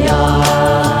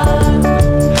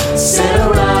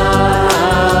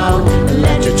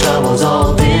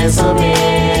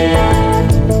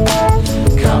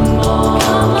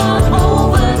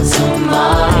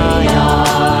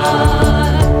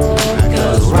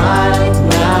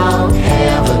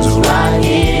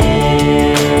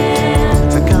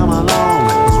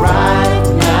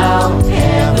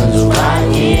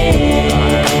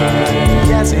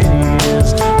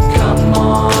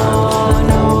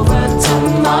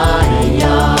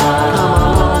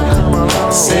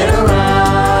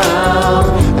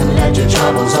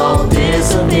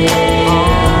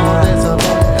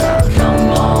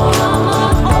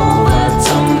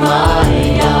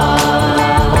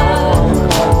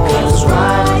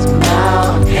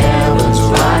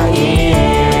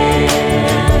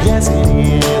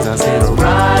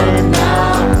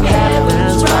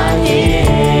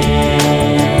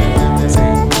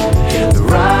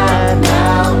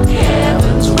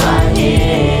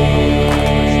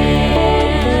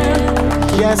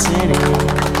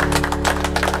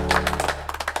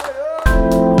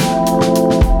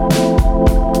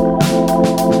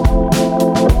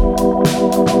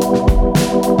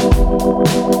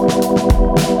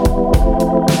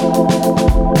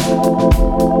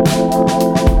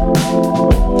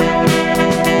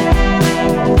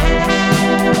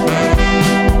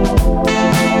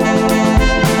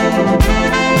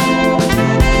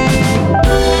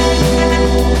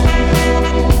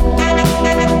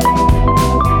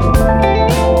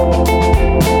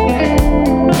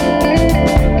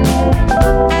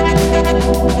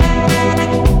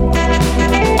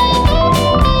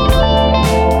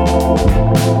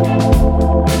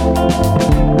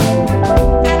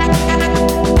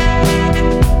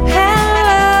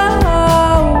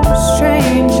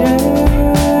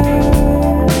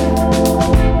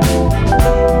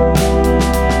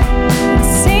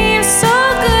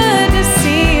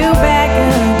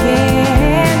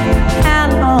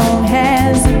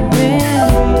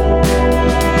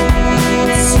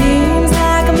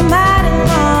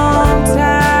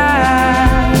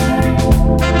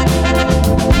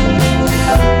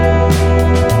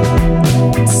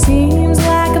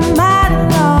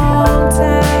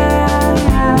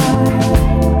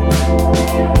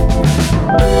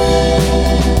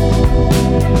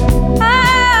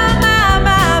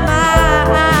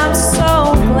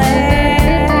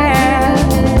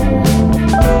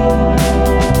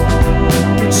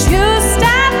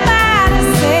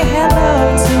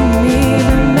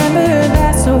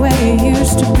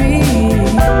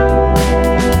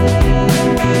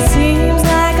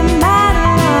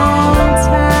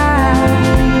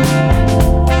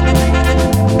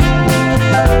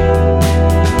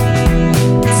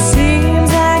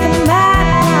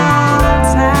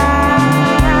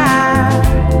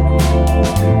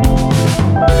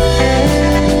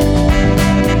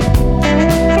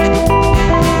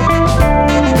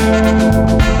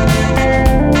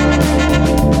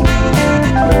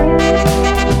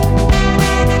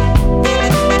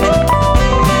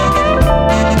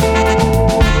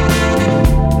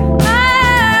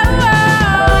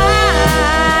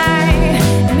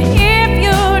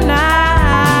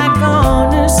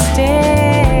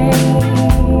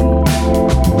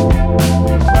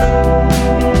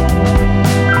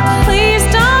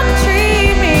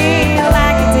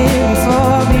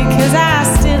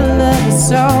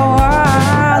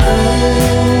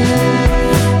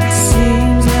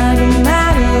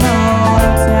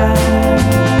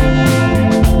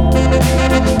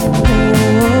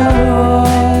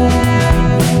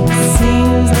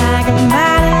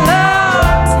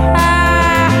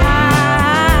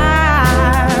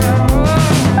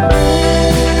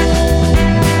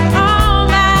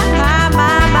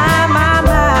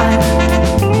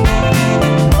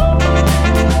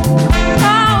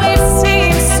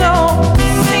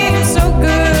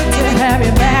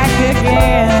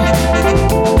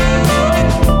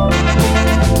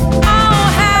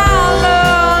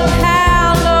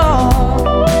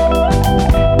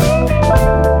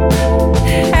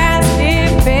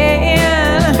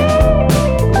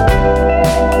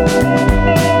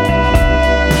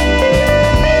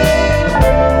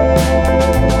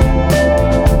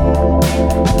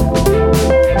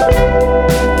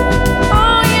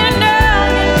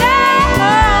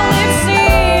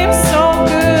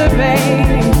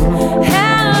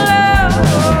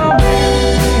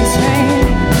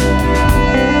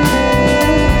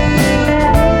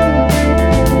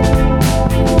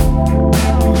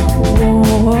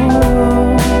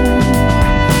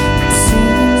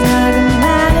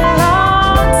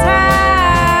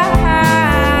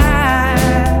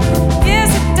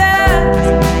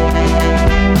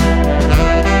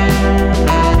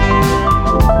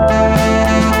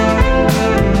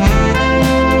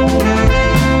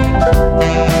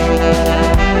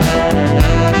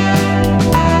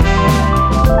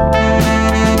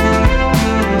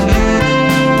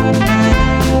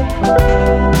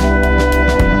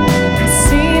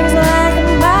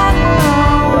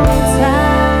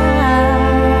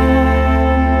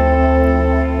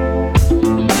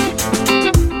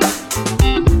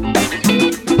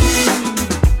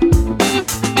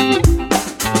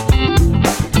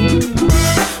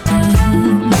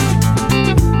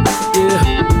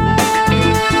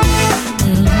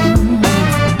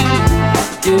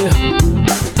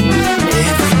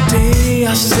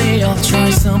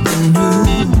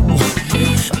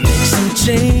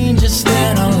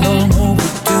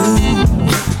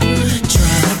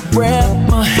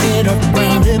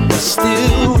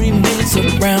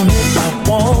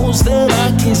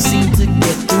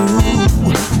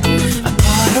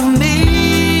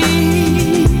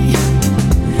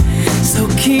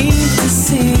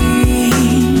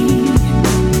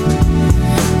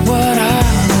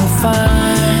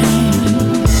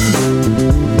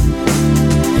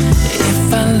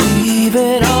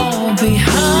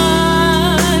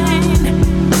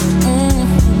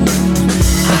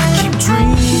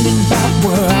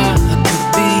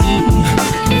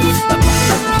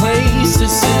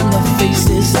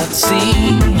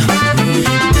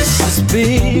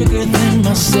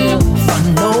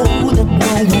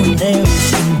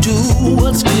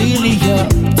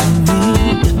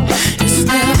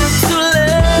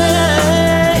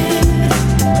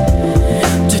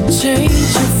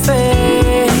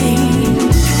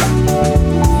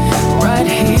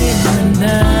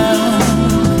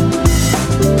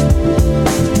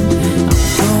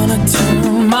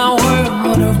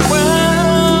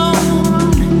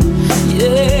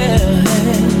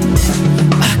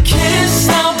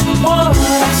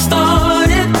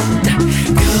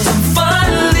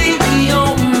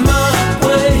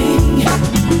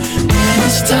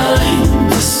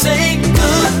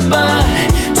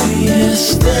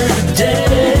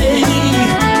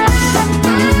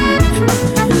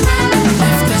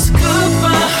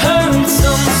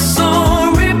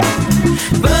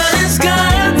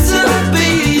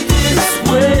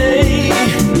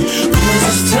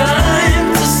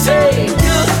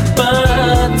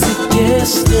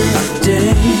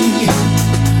yesterday.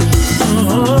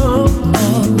 Oh,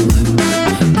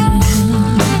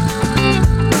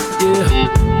 yeah.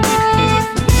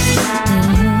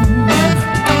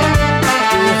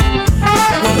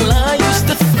 Well, I used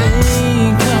to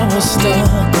think I was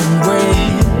stuck on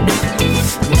red.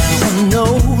 Now I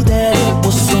know that it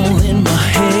was all in my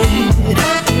head.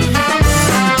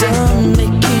 I'm done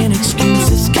making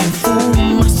excuses, can't fool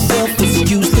myself, it's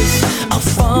useless. I'll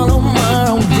follow my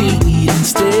own lead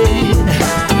instead.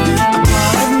 A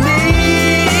part of me,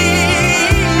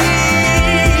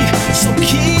 so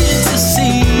keen to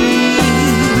see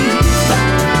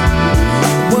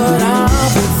what I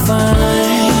will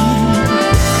find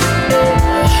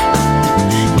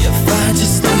if I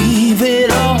just leave it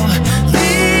all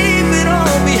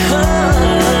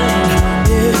behind.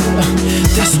 Yeah,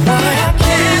 that's why I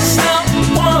can't stop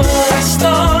what I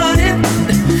started,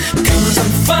 'cause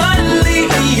I'm finally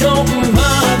on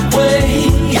my way.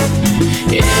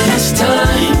 And it's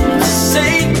time to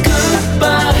say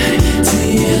goodbye to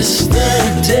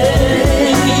yesterday.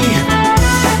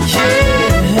 Yeah,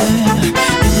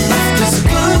 and if this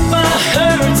goodbye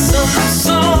hurts, I'm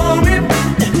sorry,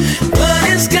 but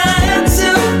it's got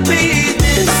to be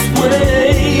this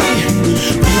way.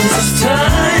 'Cause it's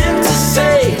time to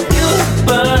say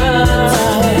goodbye.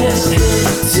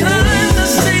 Time to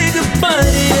say goodbye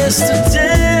to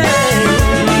yesterday.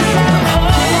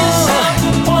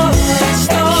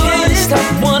 Can't stop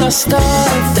what I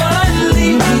started.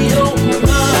 Finally on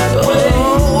my way.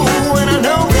 Oh, and I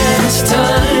know that it's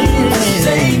time to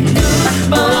say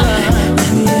goodbye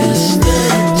to yesterday.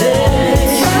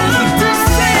 Time to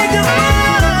say goodbye.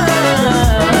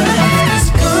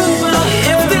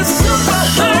 If this super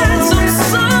hurts, I'm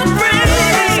sorry.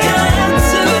 It's got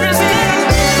to be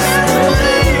this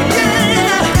way.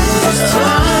 Yeah. It's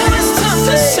time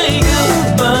to say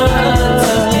goodbye.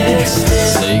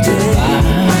 Say goodbye.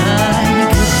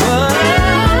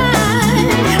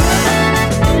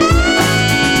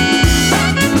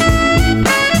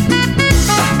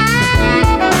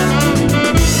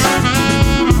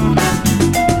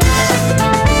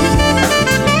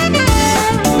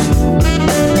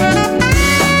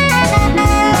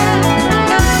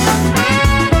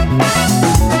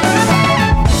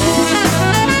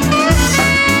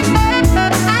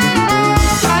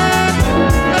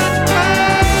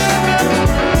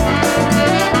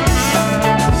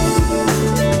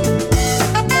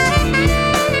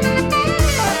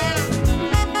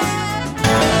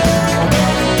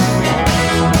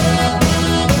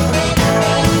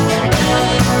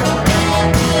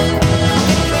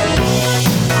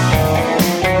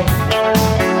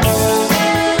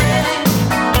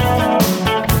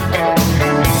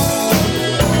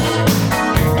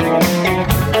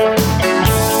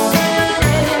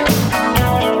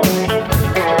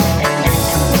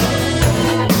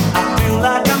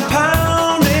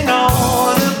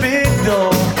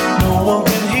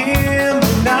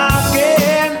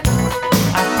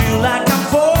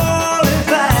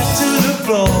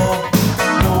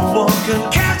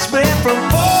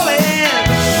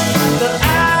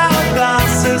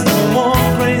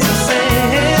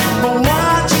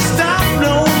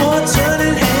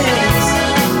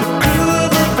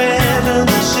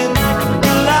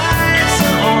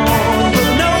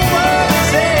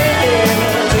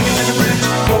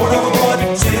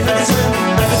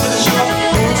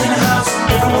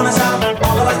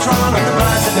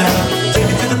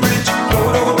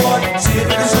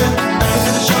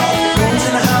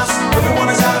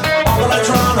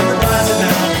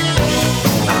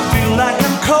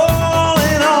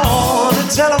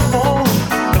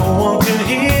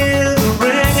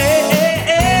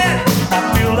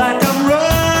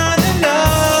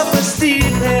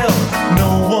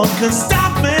 Can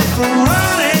stop me from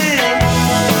running.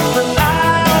 The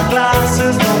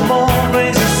hourglasses, no more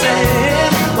crazy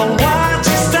saying, but why don't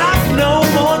you stop? No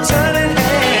more turning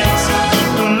heads.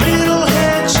 The little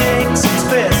head shakes its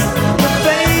fist, the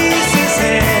face is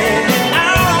heading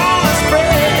out on a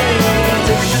spread.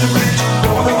 Take it to the bridge,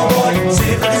 going overboard,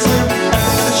 see if I can swim. Back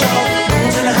to the shore, no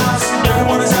one's in the house,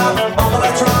 everyone is out. All the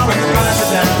lights are on and the blinds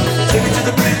are down. Take it to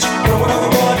the bridge, going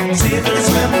overboard, see if I can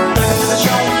swim. Back to the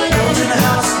shore, no one's in the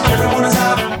house. Everyone is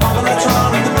out, all the lights are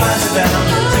on and the blinds are down.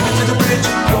 Take it to the bridge,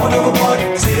 going overboard,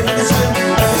 see if I can swim.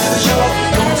 Back to the shore,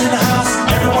 no one's in the house.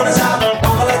 Everyone is out,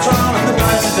 all the lights are on and the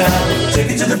blinds are down. Take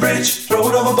it to the bridge, throw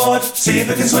it overboard, see if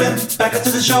I can swim. Back up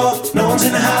to the shore, no one's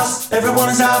in the house. Everyone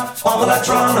is out, all the lights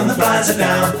are on and the blinds are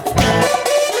down.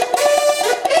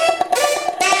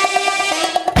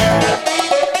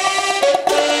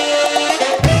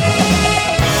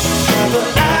 The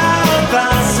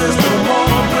hourglasses, no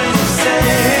more crazy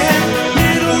saying.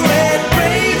 Little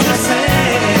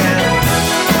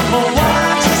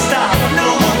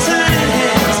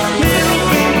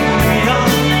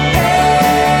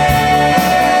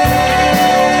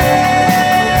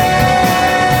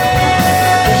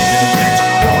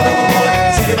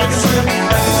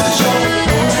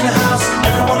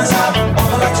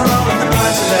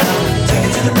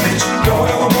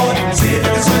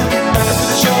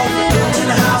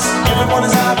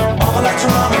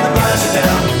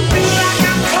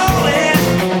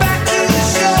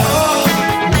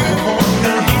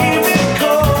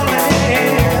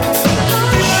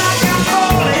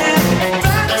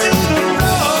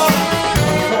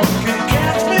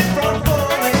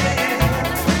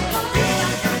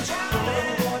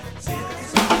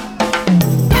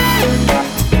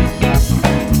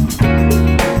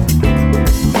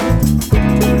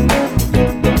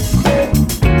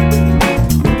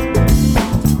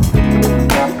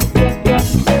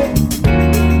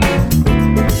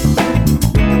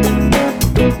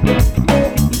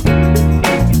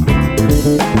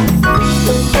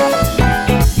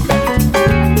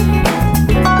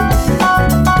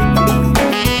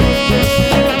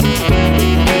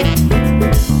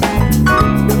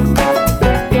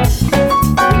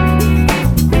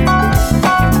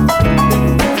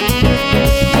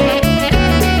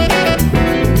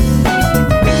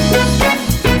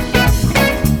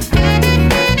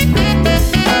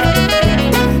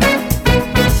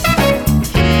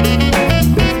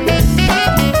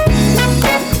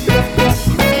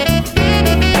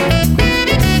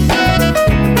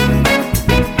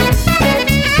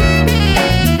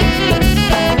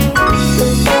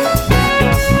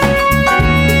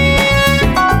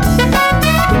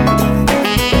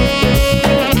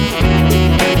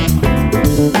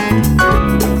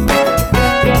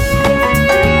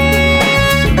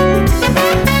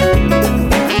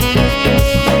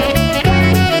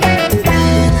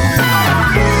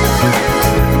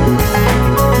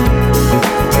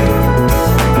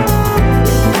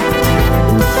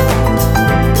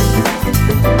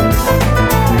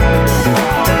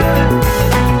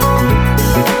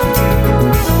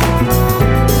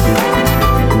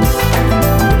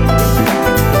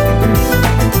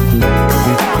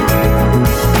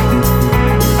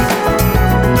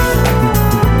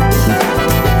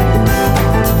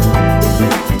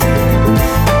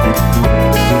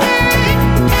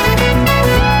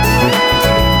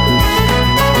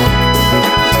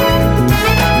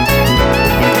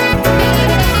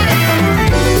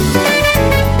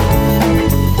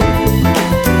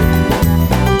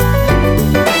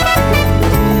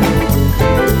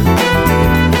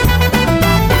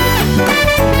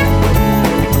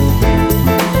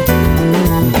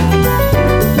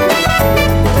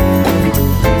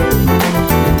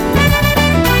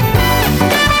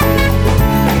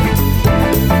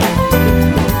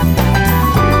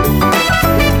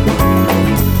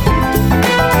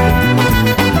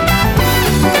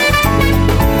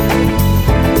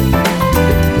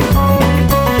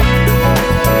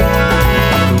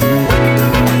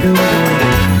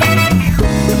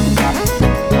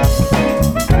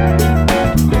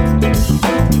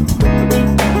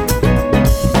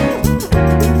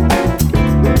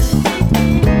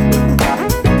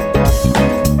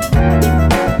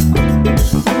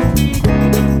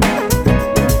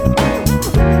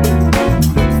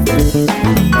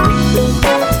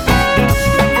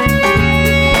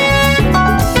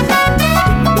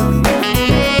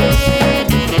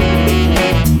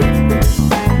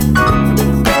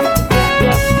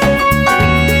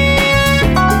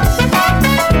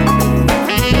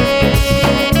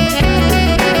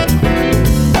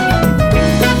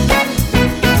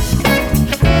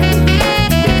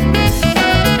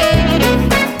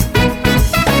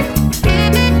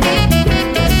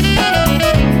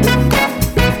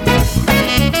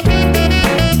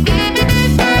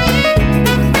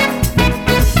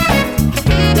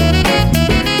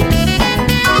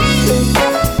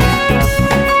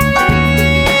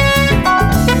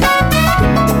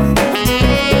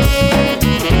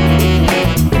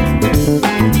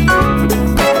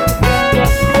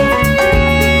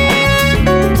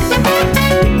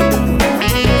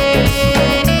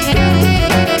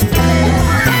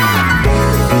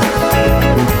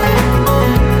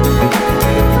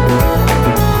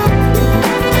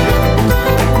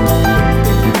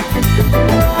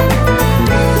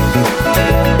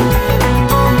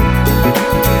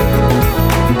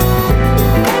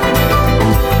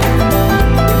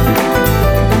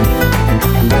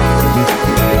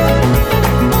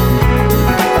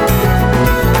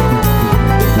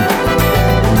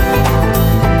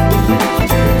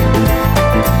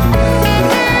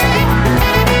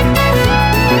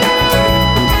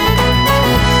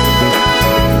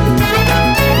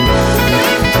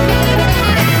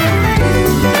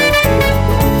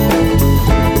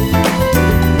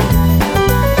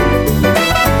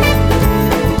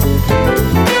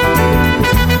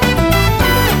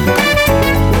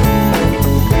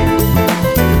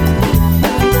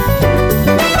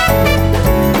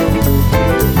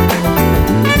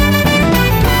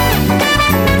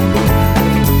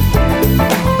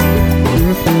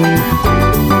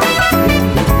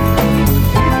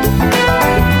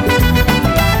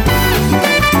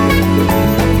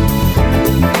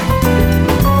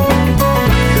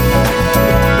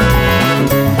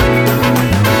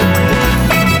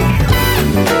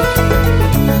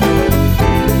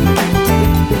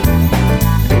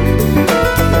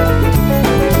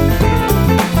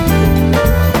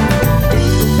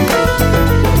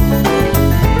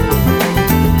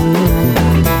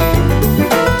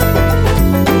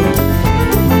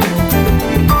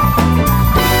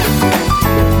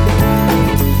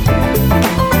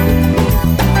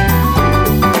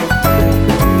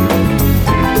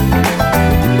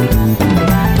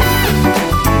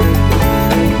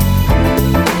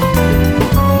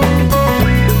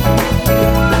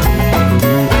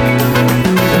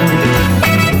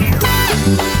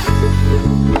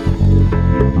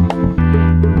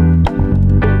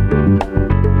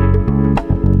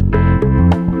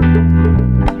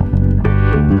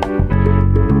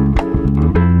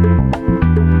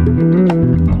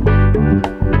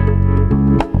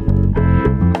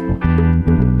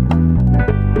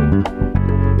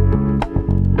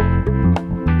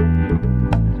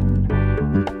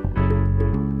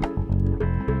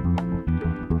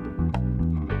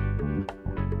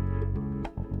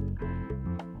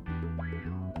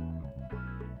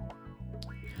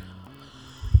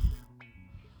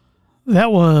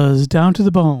That was Down to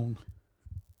the Bone,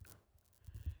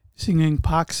 singing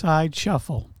Parkside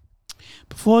Shuffle.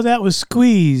 Before that was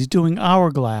Squeeze doing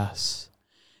Hourglass.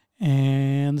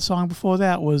 And the song before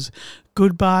that was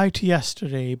Goodbye to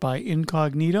Yesterday by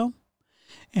Incognito.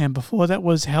 And before that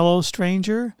was Hello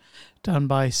Stranger, done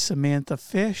by Samantha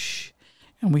Fish.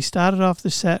 And we started off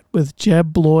the set with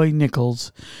Jeb Bloy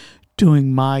Nichols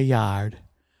doing My Yard.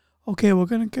 Okay, we're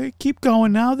going to keep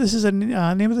going now. This is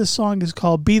name of the song is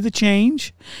called Be the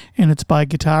Change, and it's by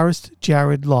guitarist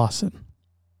Jared Lawson.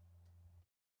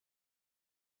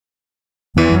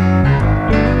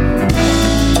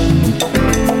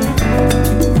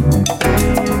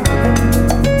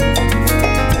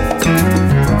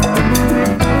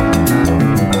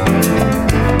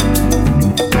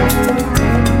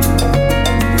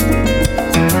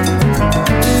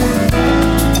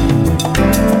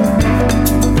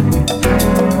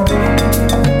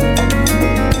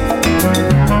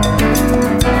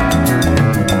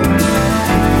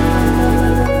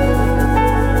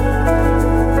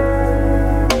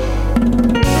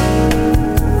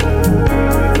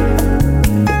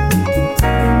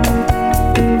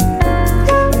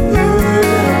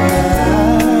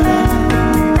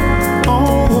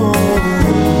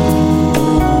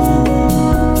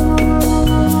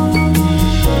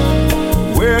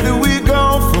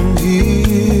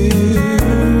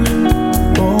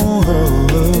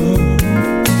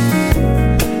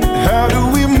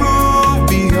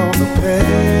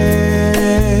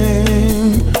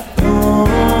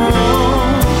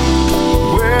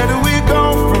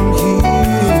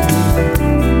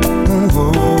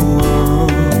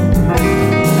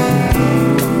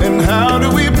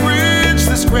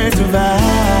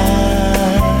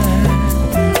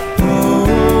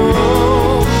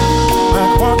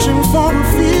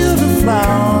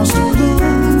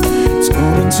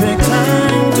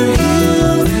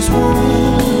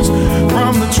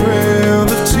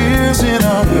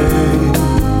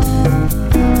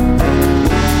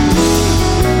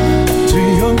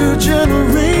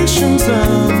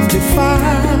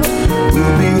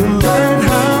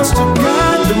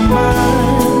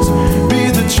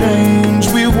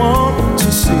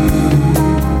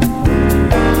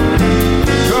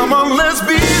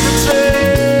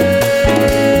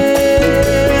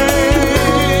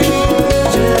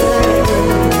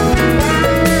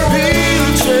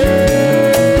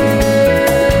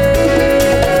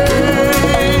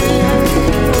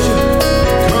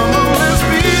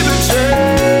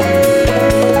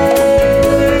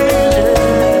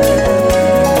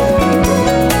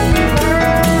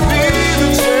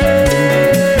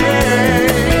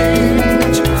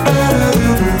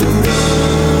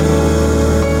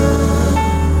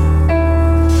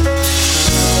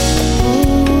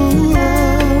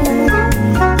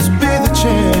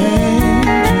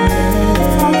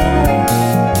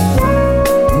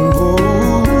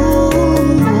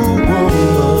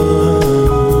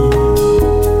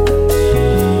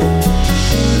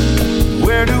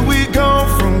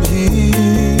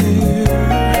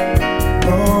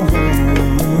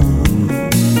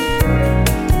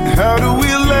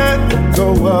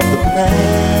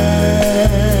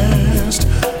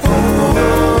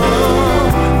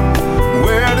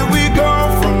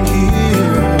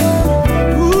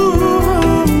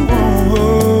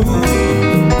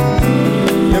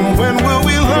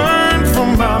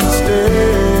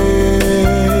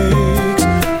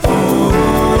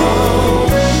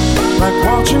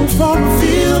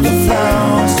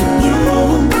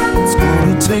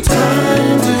 Take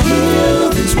time to heal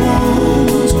these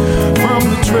wounds from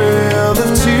the trail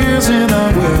of tears in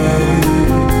our way.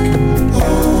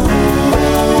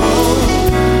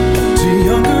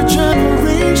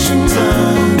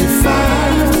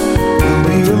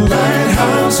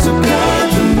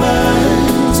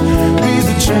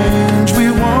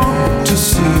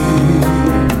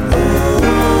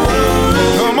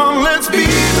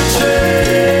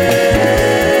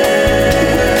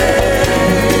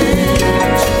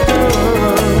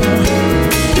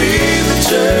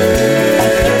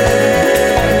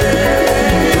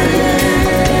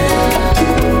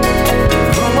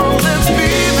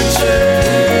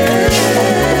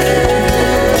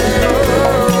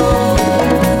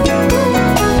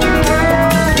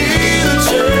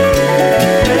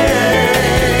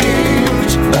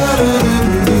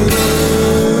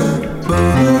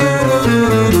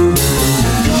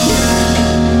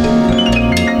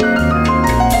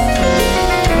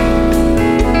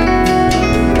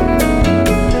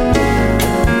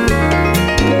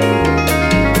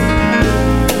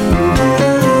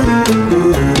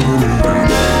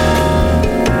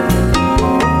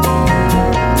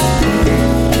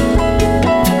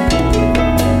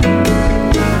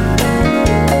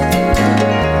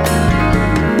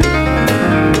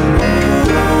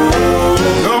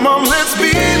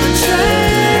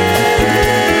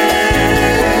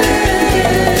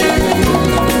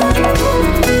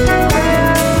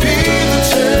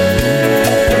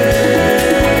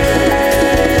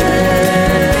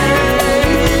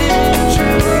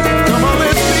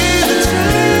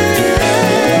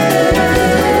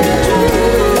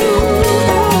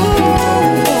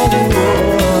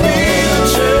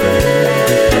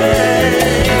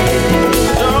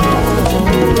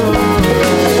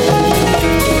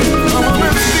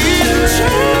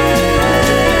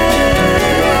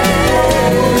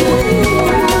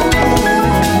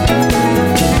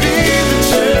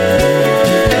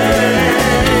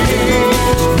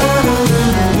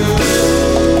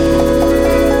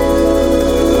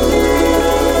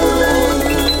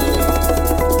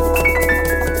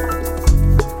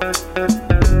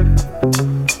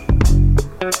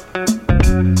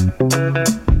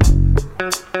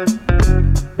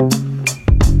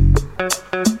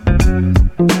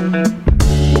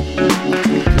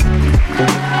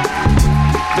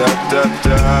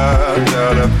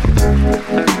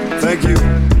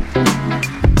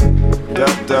 da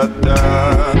da da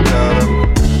da.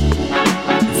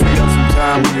 If you got some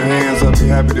time on your hands, I'd be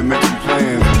happy to make some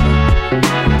plans.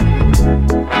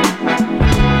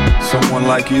 Someone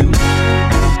like you,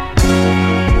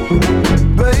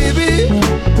 baby.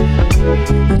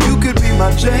 You could be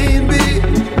my Jane B,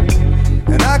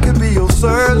 and I could be your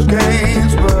Serge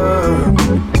Gainsbourg.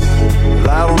 Well,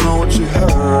 I don't know what you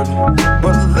heard,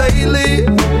 but lately,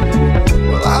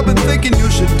 well, I've been thinking you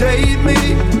should date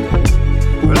me,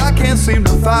 but I can't seem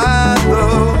to find the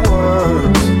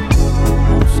words.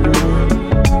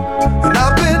 And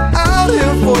I've been out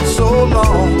here for so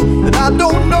long, and I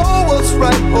don't know what's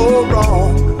right or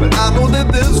wrong, but I know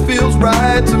that this feels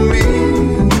right to me.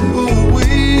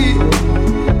 Ooh-wee.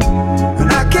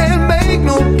 And I can't make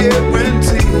no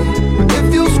guarantee, but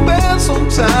if you spend some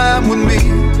time with me,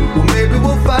 well, maybe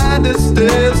we'll find this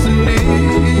destiny.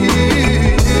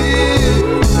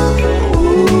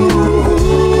 Ooh.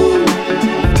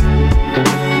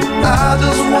 I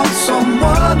just want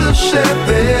someone to share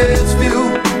this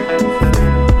view,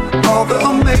 all the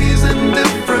amazing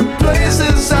different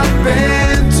places I've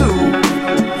been to,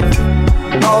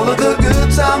 all of the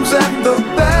good times and the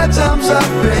bad times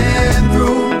I've been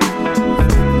through.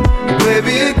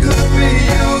 Baby, it could be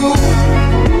you,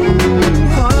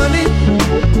 honey.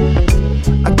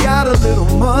 I got a little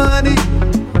money,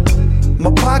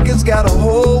 my pockets got a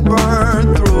hole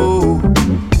burned through,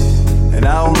 and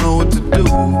I don't know what to do.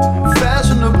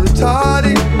 Fashionably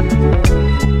tardy,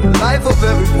 the life of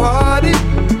every party.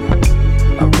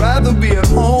 I'd rather be at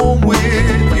home with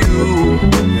you,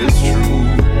 it's true.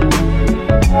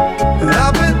 And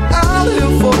I've been out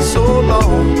here for so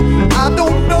long, I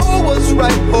don't know what's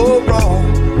right or wrong,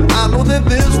 but I know that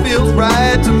this feels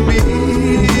right to me.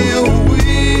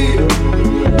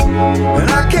 And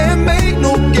I can't make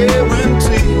no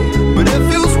guarantee, but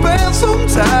if you spend some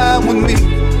time with me,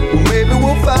 well, maybe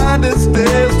we'll find this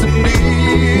destiny.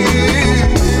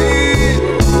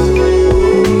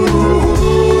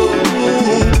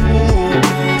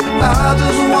 I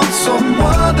just want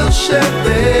someone to share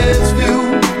this view,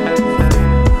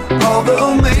 all the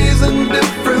amazing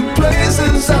different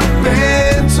places I've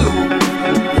been to,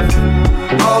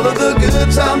 all of the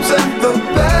good times and the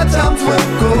bad times we'll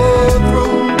go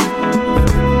through.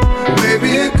 Maybe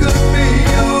it could be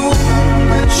you,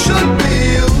 it should be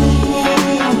you.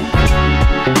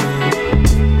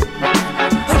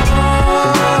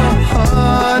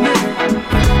 Honey,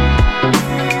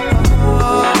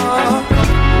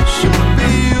 should be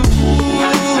you.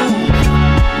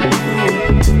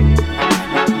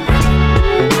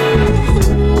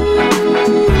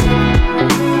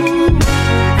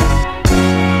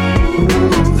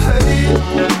 Hey,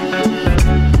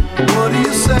 what do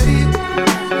you say?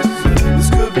 This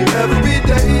could be every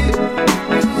day.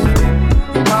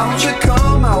 Why don't you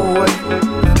come our way?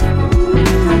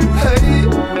 Hey,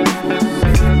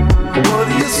 what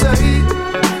do you say?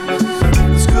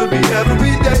 This could be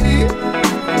every day.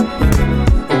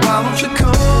 Why don't you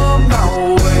come our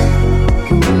way?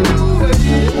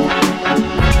 Hey,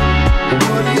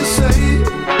 what do you say?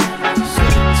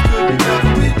 This could be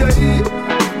every day.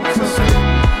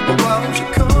 Why don't you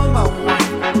come our way?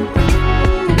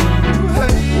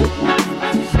 Hey,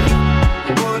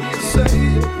 what do you say?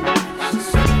 This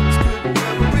could be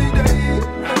every day.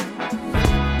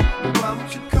 Why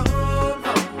don't you come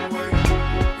our way?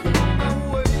 Come our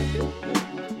way.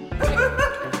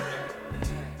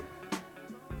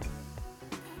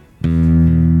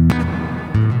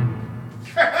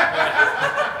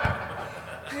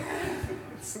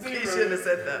 He shouldn't have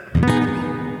said that.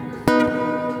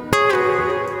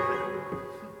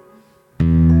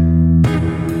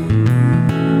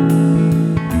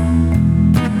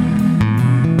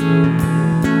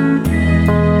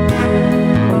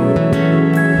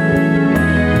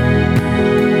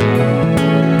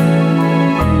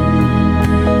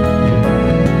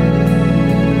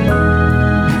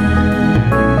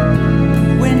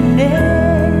 When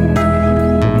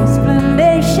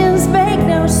explanations make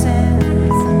no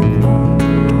sense,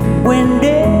 when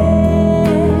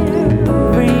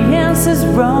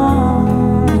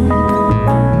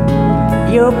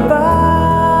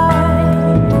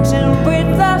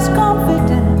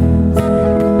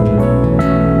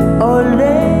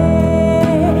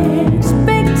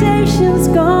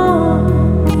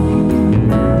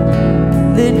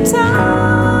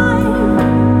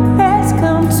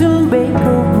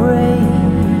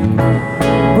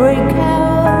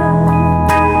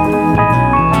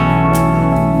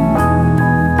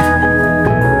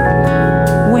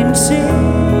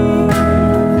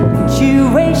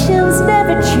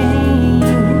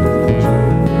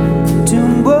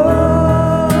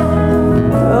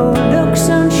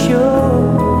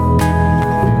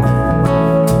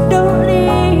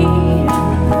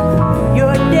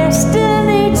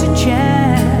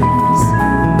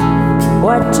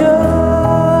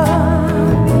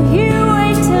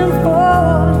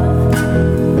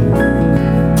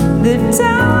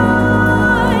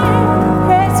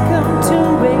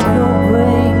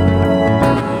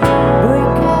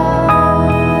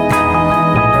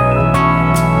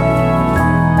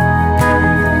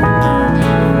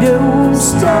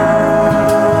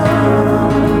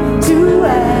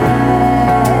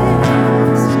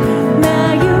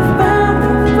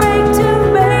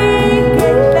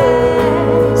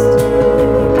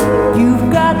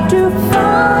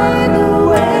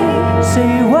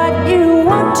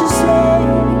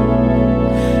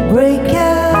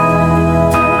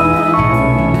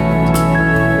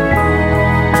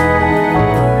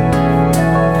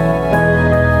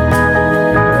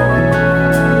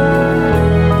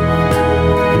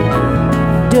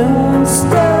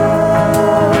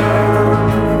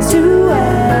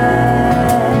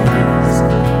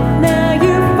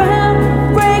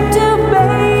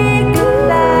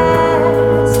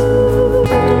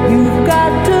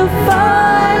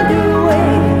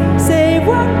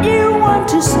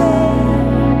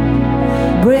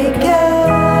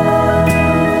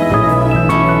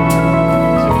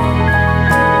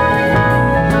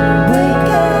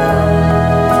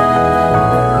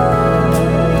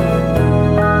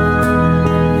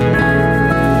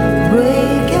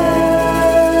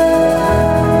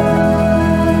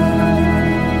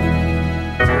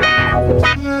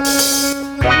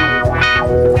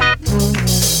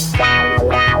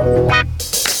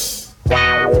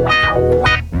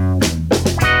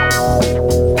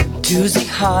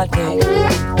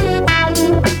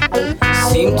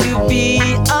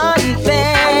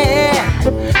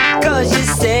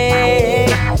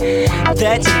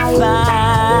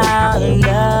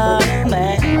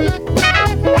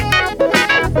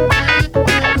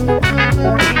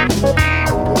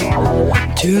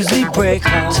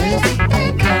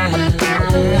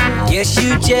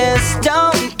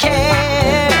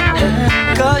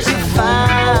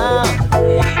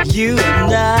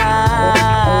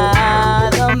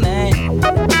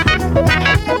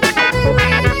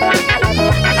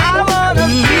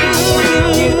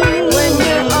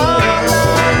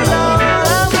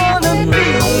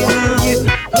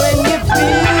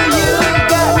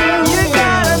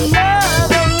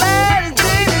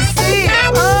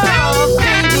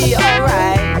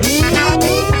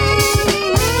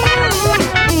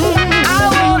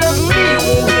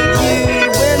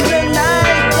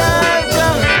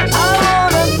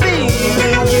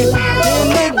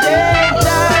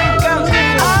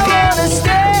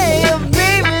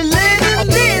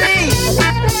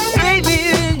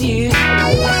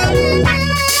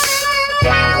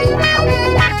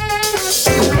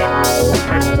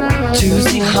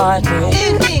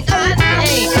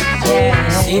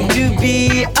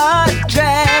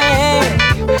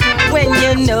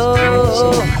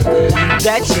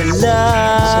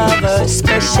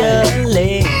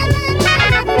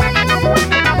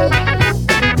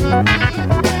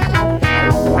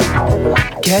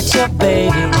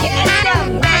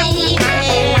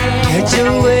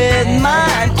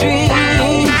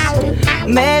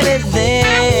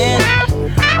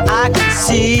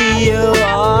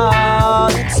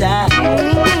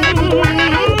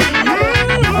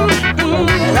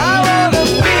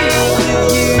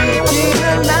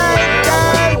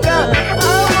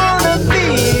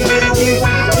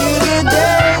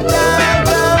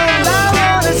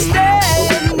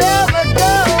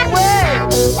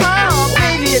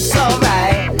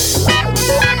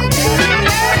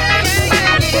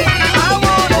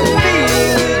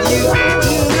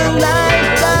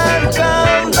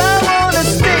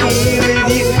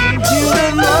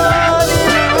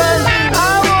I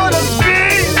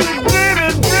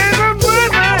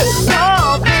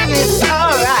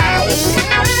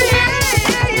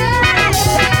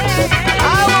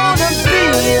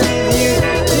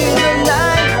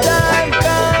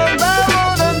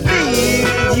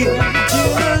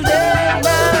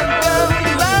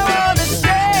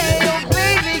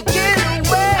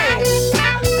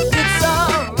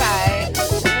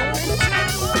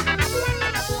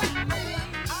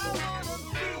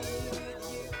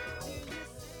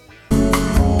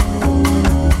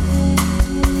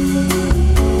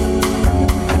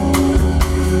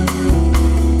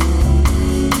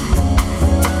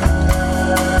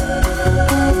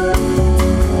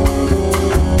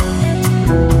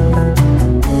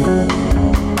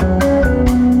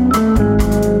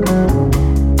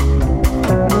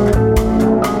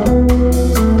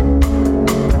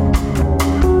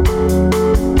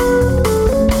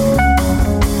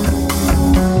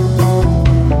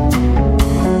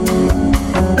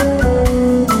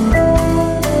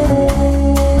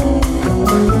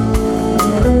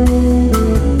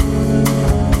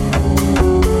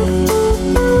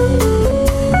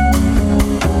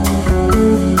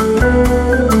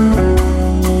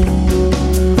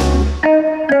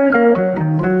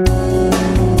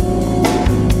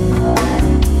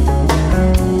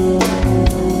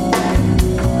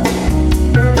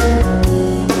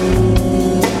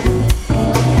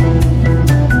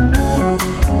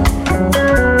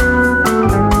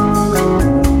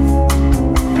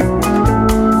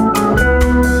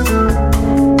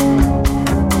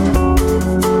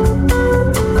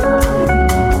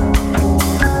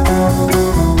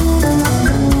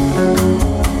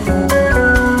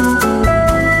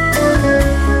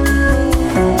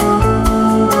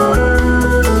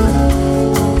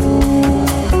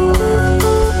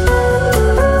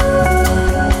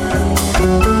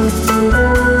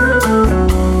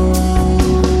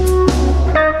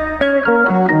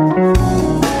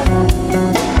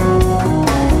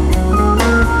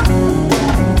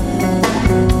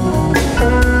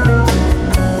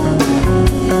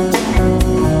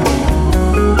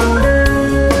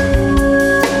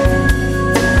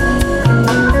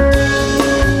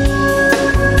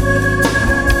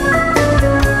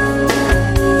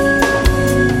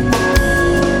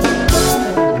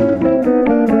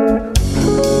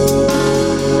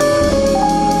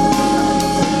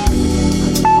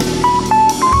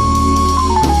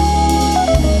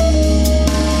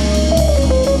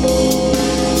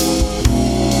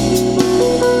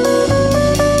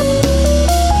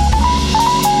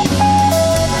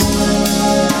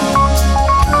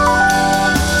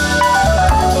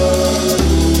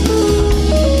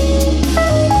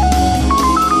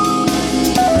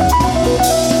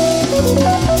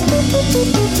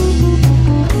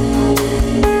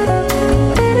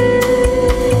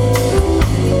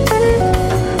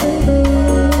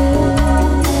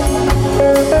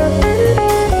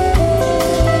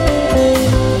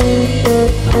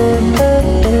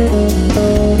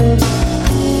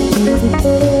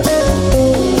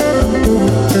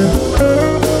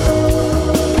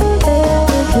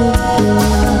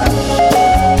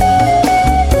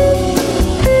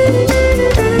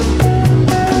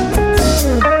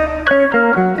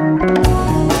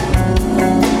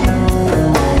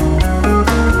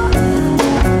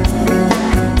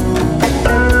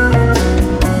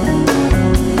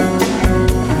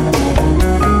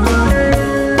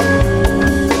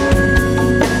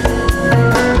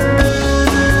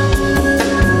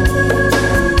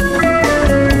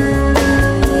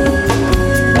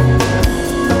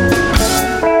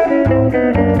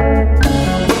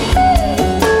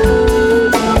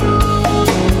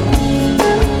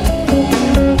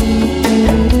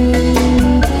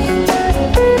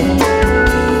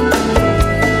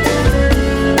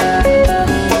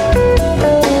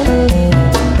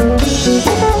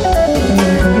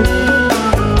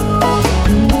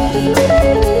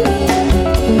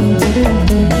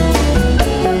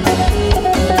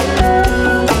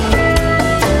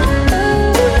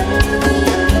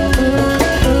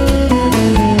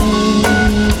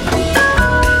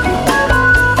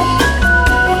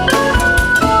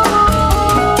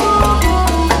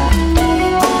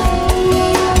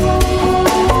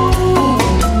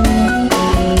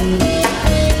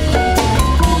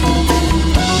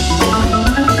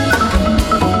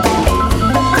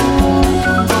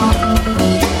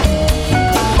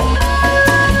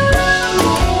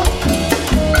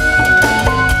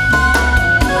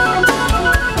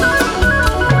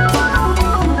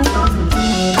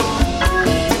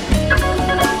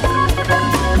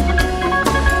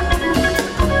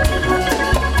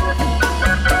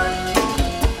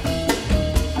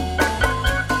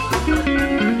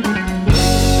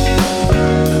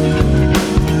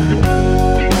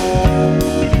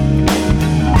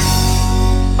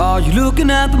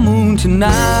looking at the moon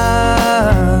tonight.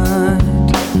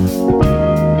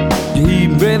 You're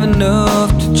even brave enough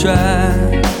to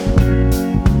try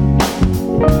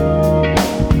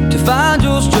to find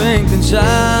your strength inside.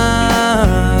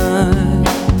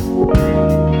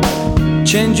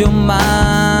 Change your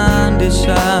mind,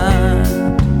 decide.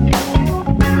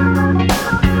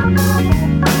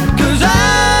 'Cause I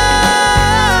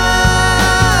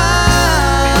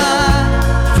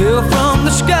fell from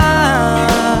the sky.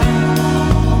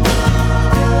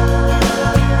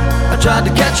 I tried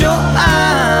to catch your eye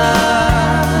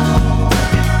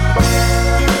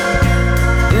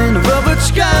in a velvet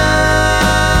sky.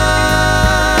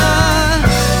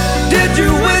 Did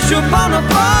you wish upon a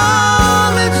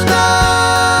falling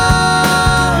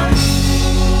star?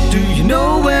 Do you know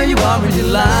where you are in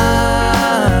your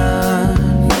life?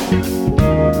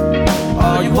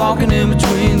 Are you walking in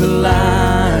between the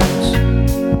lines?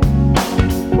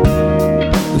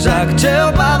 'Cause I could tell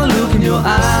by the look in your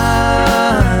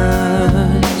eyes,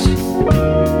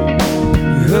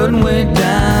 you're hurting way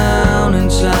down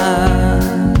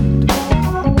inside.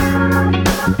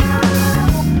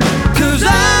 'Cause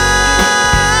I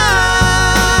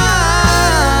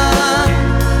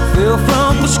fell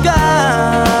from the sky.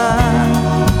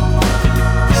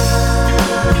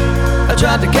 I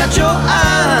tried to catch your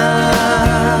eye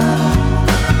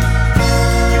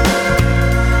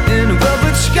in a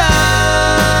velvet sky.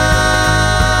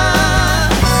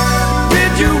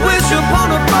 Did you wish upon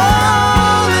a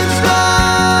falling star?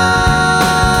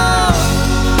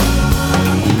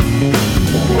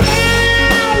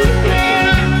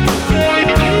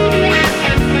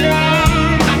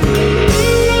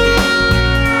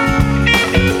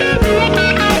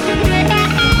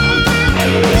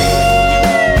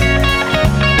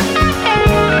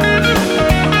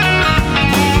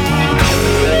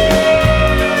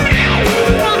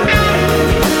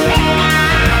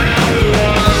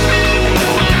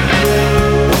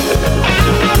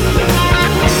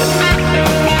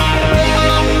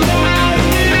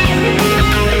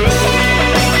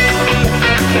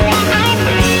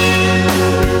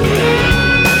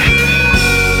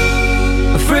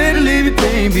 Afraid to leave your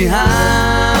pain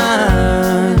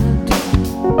behind.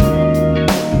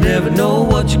 Never know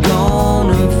what you're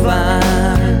gonna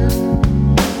find.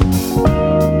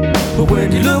 But when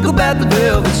you look up at the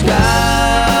velvet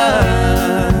sky,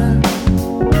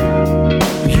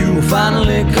 you will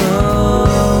finally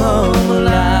come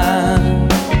alive.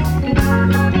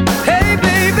 Hey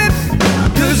baby,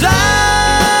 'cause I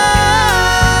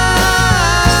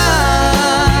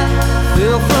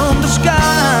fell from the sky.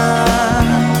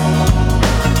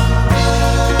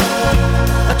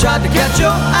 I tried to catch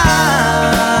your eye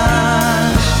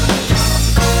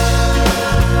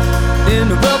in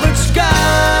the velvet sky.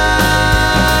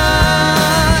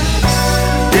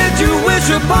 Did you wish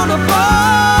upon a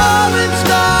falling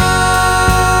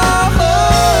star?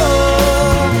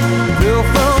 Oh, fell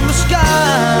from the sky.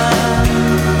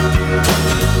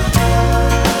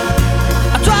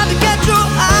 I tried to catch your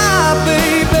eye,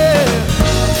 baby,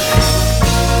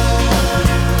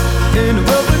 in the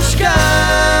velvet sky.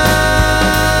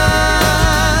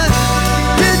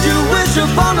 Did you wish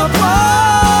upon a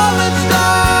falling star?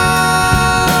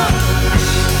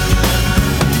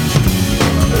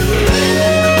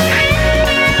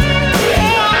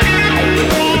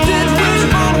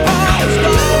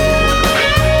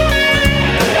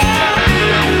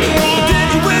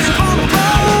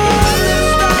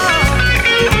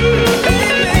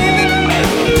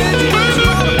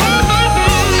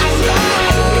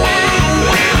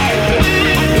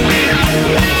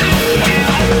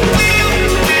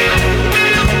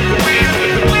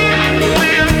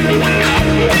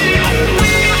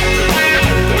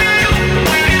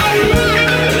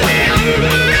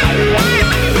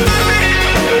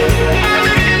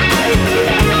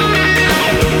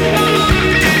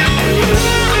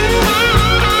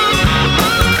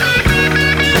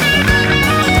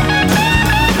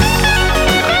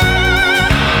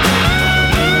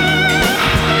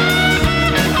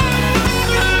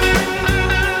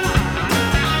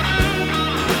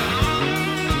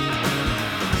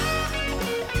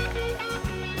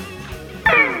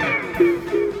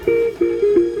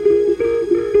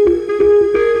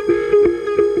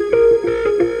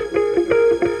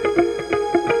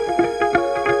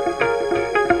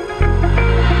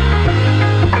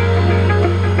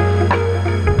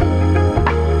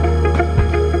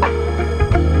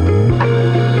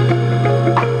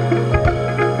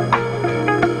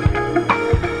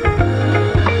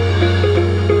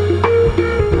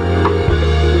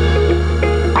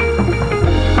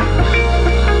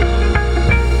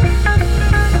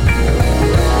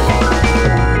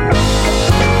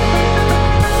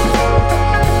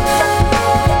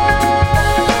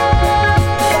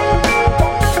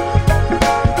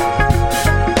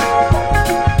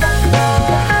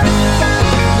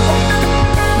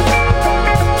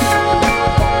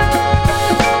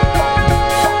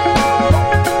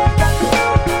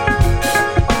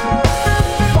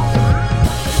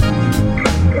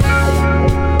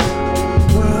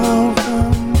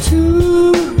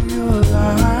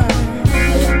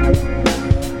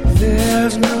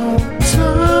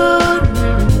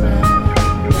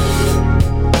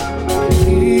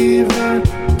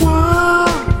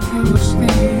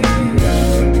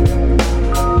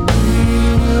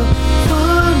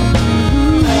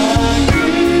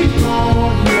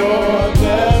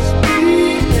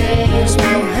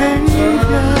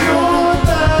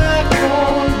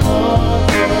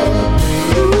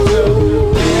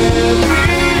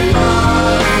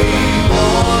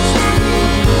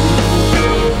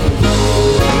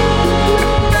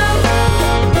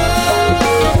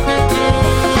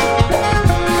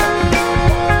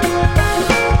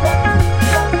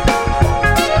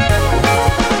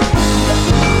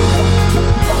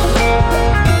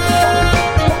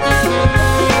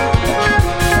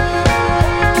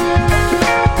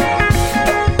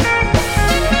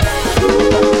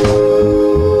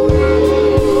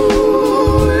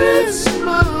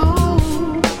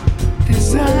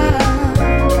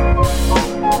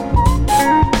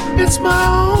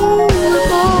 no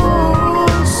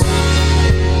remorse.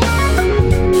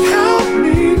 Help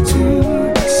me to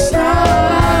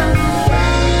decide.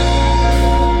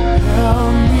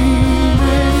 Help me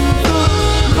make the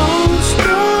most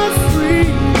of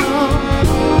freedom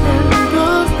and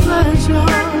of pleasure.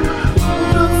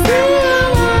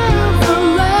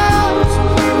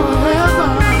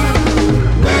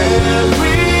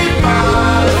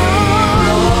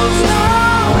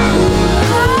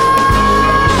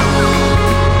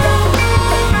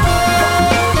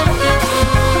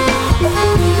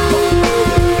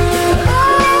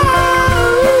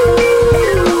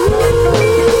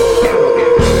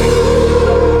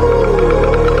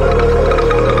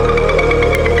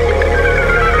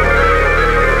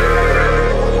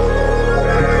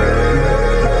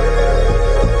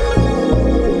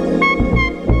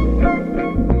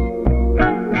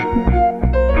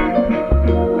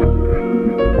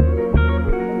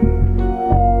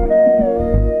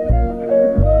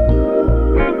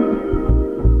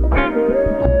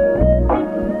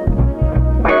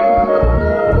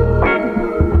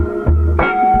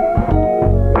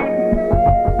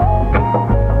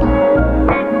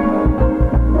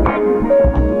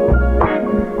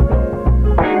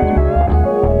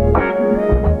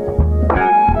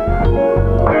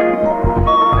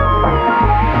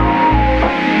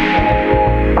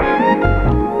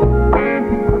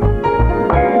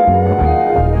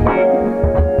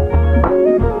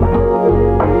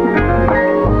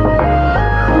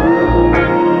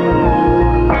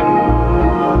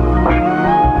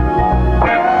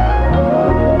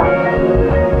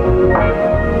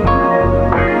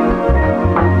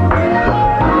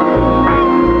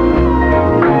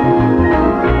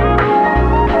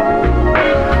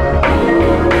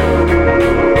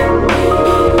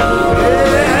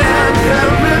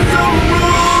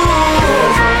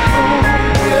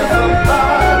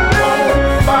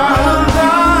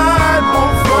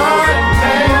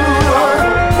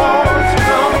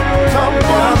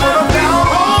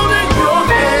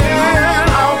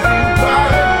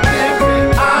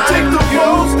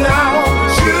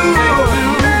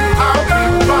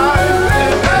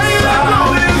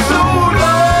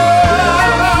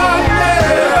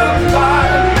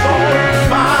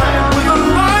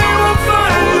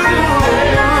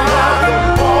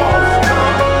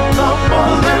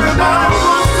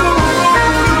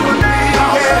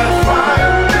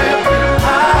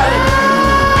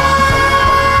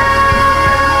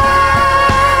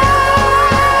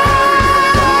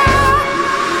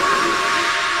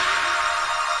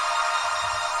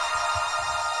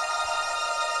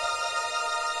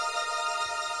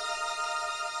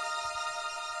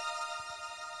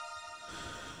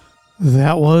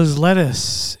 That was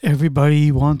Lettuce.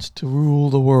 Everybody Wants to Rule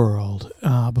the World.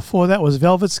 Before that was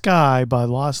Velvet Sky by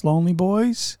Lost Lonely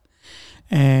Boys.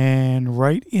 And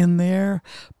right in there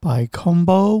by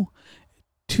Combo.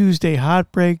 Tuesday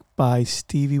Heartbreak by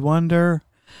Stevie Wonder.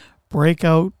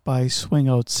 Breakout by Swing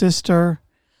Out Sister.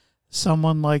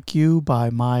 Someone Like You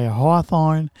by Maya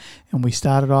Hawthorne. And we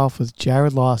started off with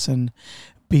Jared Lawson,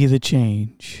 Be the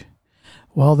Change.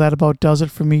 Well, that about does it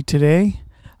for me today.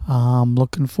 I'm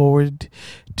looking forward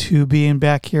to being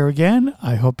back here again.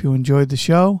 I hope you enjoyed the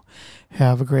show.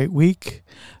 Have a great week.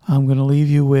 I'm going to leave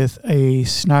you with a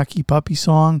snarky puppy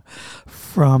song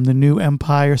from the new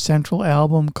Empire Central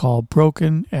album called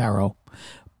Broken Arrow.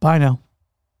 Bye now.